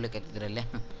ನೋಡ್ಲಿಕ್ಕೆ ಎತ್ತಿದ್ರಲ್ಲೇ.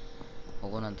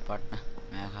 ಹೋಗೋಣಂತ ಪಾಟ್ನ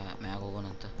ಮ್ಯಾಗ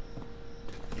ಹೋಗೋಣಂತ.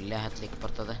 ಇಲ್ಲೇ ಹತ್ಲಿಕ್ಕೆ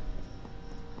ಬರ್ತದೆ.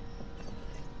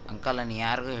 ಅಂಕಲ್ ನೀ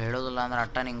ಯಾರಿಗೂ ಹೇಳೋದಿಲ್ಲ ಅಂದ್ರೆ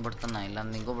ಅಟ್ಟ ನಿಂಗೆ ಬಿಡ್ತಾನ, ಇಲ್ಲ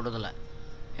ನಿಂಗೂ ಬಿಡೋದಿಲ್ಲ.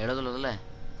 ಹೇಳೋದಿಲ್ಲದಲ್ಲ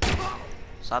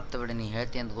ಸತ್ತ ಬಿಡಿ, ನೀ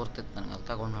ಹೇಳ್ತಿ ಅಂತ ಗೊತ್ತಿತ್ತು ನನಗೆ, ಅದು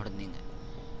ತಗೊಂಡು ಹೊಡೆದು ನಿಂಗೆ.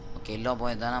 ಓಕೆ ಇಲ್ಲೊಬ್ಬ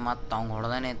ಇದ್ದಾನ, ಮತ್ತು ಅವ್ನು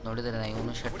ಹೊಡೆದಾನೆ ಅಂತ ನೋಡಿದ್ರೆ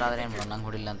ಇವನು ಶೆಟ್ ಆದರೆ ಏನು ಮಾಡೋಣ, ನಂಗೆ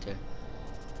ಹೊಡಿಲ್ಲ ಅಂತೇಳಿ.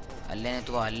 ಅಲ್ಲೇ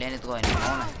ನಿಂತ್ಕೋ ನೀವು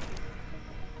ಅವನು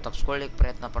ತಪ್ಸ್ಕೊಳ್ಳಿಕ್ಕೆ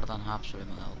ಪ್ರಯತ್ನ ಪಡ್ತಾನೆ ಹಾಪ್ಸುಳಿ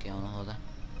ಮಗ. ಓಕೆ ಅವನು ಹೋದ.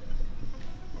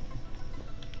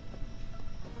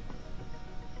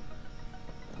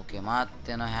 ಓಕೆ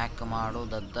ಮತ್ತೇನೋ ಹ್ಯಾಕ್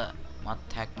ಮಾಡೋದದ,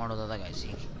 ಮತ್ತೆ ಹ್ಯಾಕ್ ಮಾಡೋದದ ಗಾಯ್ಸ್.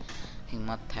 ಹಿಂಗೆ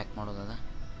ಮತ್ತೆ ಹ್ಯಾಕ್ ಮಾಡೋದದ.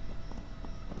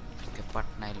 ಓಕೆ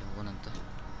ಪಟ್ನ ಇಲ್ಲಿ ಹೋಗೋಣಂತ.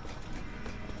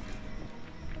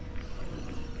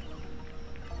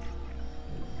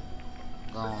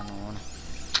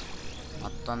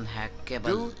 ಮತ್ತೊಂದು ಹ್ಯಾಕ್ಗೆ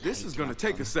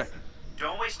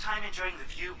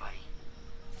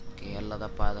ಓಕೆ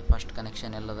ಎಲ್ಲದಪ್ಪ ಅದು ಫಸ್ಟ್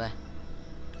ಕನೆಕ್ಷನ್ ಎಲ್ಲದ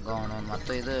ಗೌನು.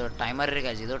 ಮತ್ತು ಇದು ಟೈಮರ್ ರೀ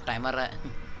ಗಾಯ್ಸ್, ಇದು ಟೈಮರ.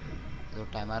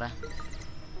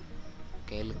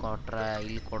 ಓಕೆ ಇಲ್ಲಿ ಕೊಟ್ರೆ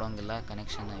ಇಲ್ಲಿ ಕೊಡೋಂಗಿಲ್ಲ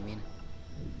ಕನೆಕ್ಷನ್. ಐ ಮೀನ್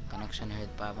ಕನೆಕ್ಷನ್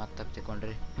ಹೇಳಿದಪ್ಪ ಮತ್ತೆ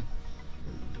ತಪ್ಪಿಕೊಂಡ್ರಿ.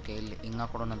 ಓಕೆ ಇಲ್ಲಿ ಹಿಂಗೆ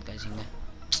ಕೊಡೋಣಂತ ಗಾಯ್ಸ್, ಹಿಂಗೆ.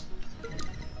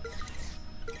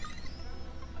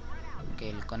 ಓಕೆ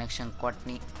ಇಲ್ಲಿ ಕನೆಕ್ಷನ್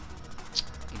ಕೊಟ್ನಿ,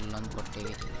 ಇಲ್ಲೊಂದು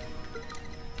ಕೊಟ್ಟೀವಿ.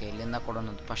 ಓಕೆ ಇಲ್ಲಿಂದ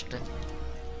ಕೊಡೋಣಂತ ಫಸ್ಟ್.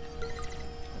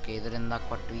 ಓಕೆ ಇದರಿಂದ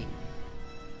ಕೊಟ್ವಿ.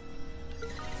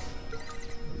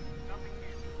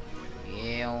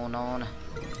 ಅವನವನ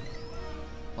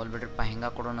ಹೋಲ್ಬಿಟ್ರಪ್ಪ, ಹಿಂಗೆ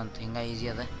ಕೊಡೋಣಂತ. ಹಿಂಗೆ ಈಸಿ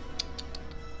ಅದ.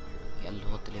 ಎಲ್ಲಿ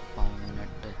ಹೋಗ್ತಿಲಿಪ್ಪ ಅವನು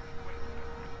ನೆಟ್.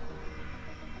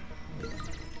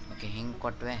 ಓಕೆ ಹಿಂಗೆ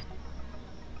ಕೊಟ್ವೆ.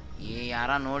 ಯಾರ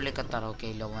ನೋಡ್ಲಿಕ್ಕತ್ತಾರ. ಓಕೆ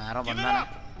ಇಲ್ಲಿ ಯಾರೋ ಬಂದಾನ.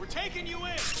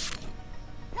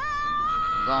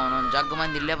 ಅವನೊಂದು ಜಗ್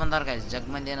ಮಂದಿ ಇಲ್ಲೇ ಬಂದಾರ ಗಾಯ್ಸ್. ಜಗ್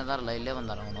ಮಂದಿ ಏನದಾರಲ್ಲ ಇಲ್ಲೇ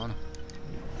ಬಂದಾರ. ಅವನವನು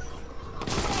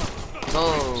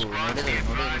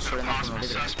ನೋಡಿದ್ರು ಸುಳಿ ಮಕ್ಕಳು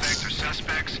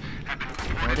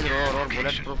ನೋಡಿದ್ರು ಅವ್ರವ್ರು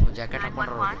ಬುಲೆಟ್ ಪ್ರೂಫ್ ಜಾಕೆಟ್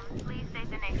ಹಾಕೊಂಡ್ರು.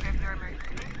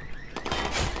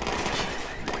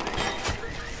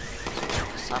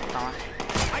 ಸಾಕ್ತಾವ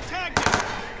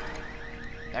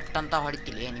ಎಟ್ಟಂತ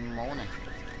ಹೊಡಿತಿಲ್ಲ ನಿಮ್ಮ ಮೌನ.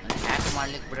 ನನಗೆ ಹ್ಯಾಕ್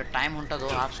ಮಾಡ್ಲಿಕ್ಕೆ ಬಿಡ ಟೈಮ್ ಹೊಂಟದು.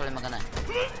 ಹಾಕ್ಸೊಳಿ ಮಗನ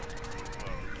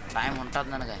ಟೈಮ್ ಹೊಂಟದ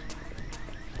ನನಗೆ.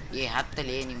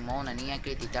 ಹತ್ತಲಿ ನಿಮ್ಮ ಮೌನ, ನೀ ಯಾಕೆ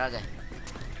ಐತಿ ತೆಳಗೆ.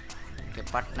 ಓಕೆ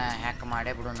ಪಟ್ನ ಹ್ಯಾಕ್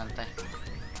ಮಾಡೇ ಬಿಡೋಣಂತ.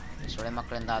 ಸೊಳೆ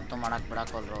ಮಕ್ಕಳಿಂದ ಅದು ಮಾಡಕ್ಕೆ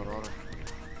ಬಿಡಾಕಲ್ರು ಅವ್ರವ್ರು.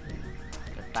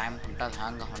 ಟೈಮ್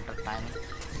ಹೊಂಟದ ಹೊಂಟದ ಟೈಮ್.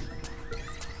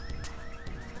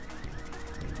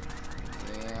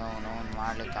 ಅವನವನು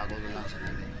ಮಾಡ್ಲಿಕ್ಕೆ ಆಗೋದಿಲ್ಲ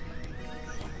ಅನ್ಸುತ್ತೆ.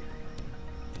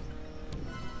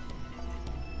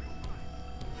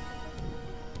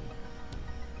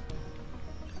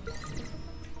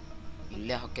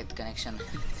 ಇಲ್ಲೇ ಹೊಕ್ಕೈತಿ ಕನೆಕ್ಷನ್.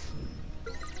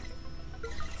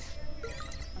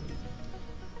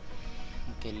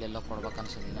 ಓಕೆ ಇಲ್ಲೆಲ್ಲ ಕೊಡ್ಬೇಕು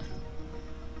ಅನ್ಸೋದಿಲ್ಲ.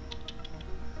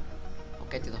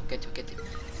 ಹೊಕ್ಕೈತಿ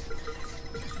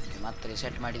ಮತ್ತೆ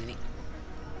ರಿಸೆಟ್ ಮಾಡಿದ್ವಿ.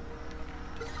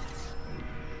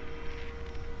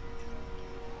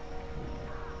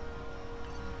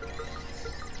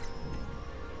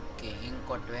 ಓಕೆ ಹಿಂಗೆ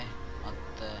ಕೊಟ್ವೆ.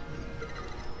 ಮತ್ತು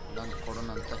ಇಲ್ಲೊಂದು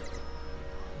ಕೊಡೋಣಂತ.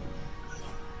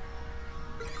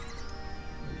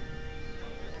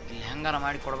 ಇಲ್ಲಿ ಹೆಂಗಾರ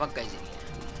ಮಾಡಿ ಕೊಡ್ಬೇಕು ಗೈಸ್ ಇಲ್ಲಿ.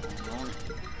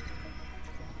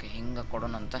 ಓಕೆ ಹಿಂಗೆ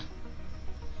ಕೊಡೋಣಂತ.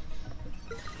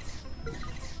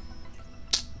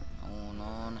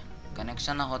 ಅವನೋನು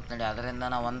ಕನೆಕ್ಷನ್ ಹೋತ್ ನಡಿ. ಅದರಿಂದ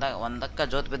ನಾವು ಒಂದಕ್ಕೆ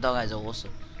ಜೋತ್ ಬಿದ್ದವಾಗ ಆಯ್ತು ಓಸು.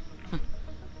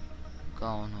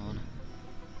 ಅವನವನು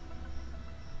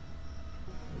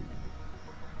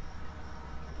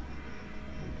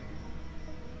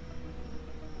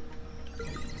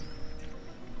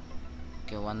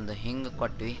ಓಕೆ ಒಂದು ಹಿಂಗೆ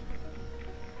ಕೊಟ್ವಿ.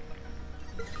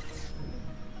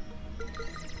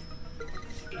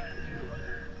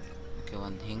 ಓಕೆ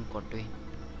ಒಂದು ಹಿಂಗೆ ಕೊಟ್ವಿ.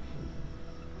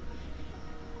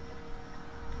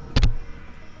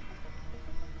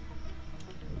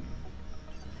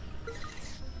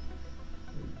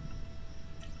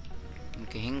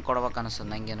 ಓಕೆ ಹಿಂಗೆ ಕೊಡ್ಬೇಕು ಅನಿಸ್ತದೆ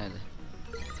ನಂಗೇನೋ. ಇದು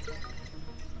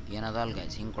ಏನದ ಅಲ್ಲ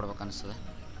ಗೈಸ್, ಹಿಂಗೆ ಕೊಡ್ಬೇಕು ಅನಿಸ್ತದೆ.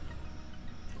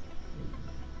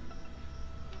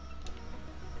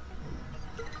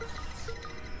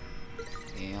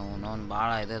 ಅವನವನು ಭಾಳ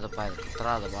ಇದಪ್ಪ, ಇದು ಹತ್ರ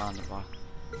ಅದು ಭಾಳ ಅಂದ್ರೆ ಭಾಳ.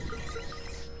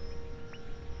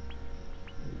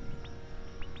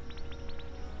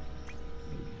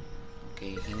 ಓಕೆ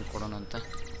ಹಿಂಗೆ ಕೊಡೋಣಂತ.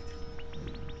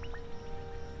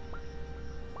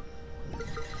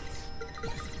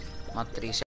 ಮತ್ತು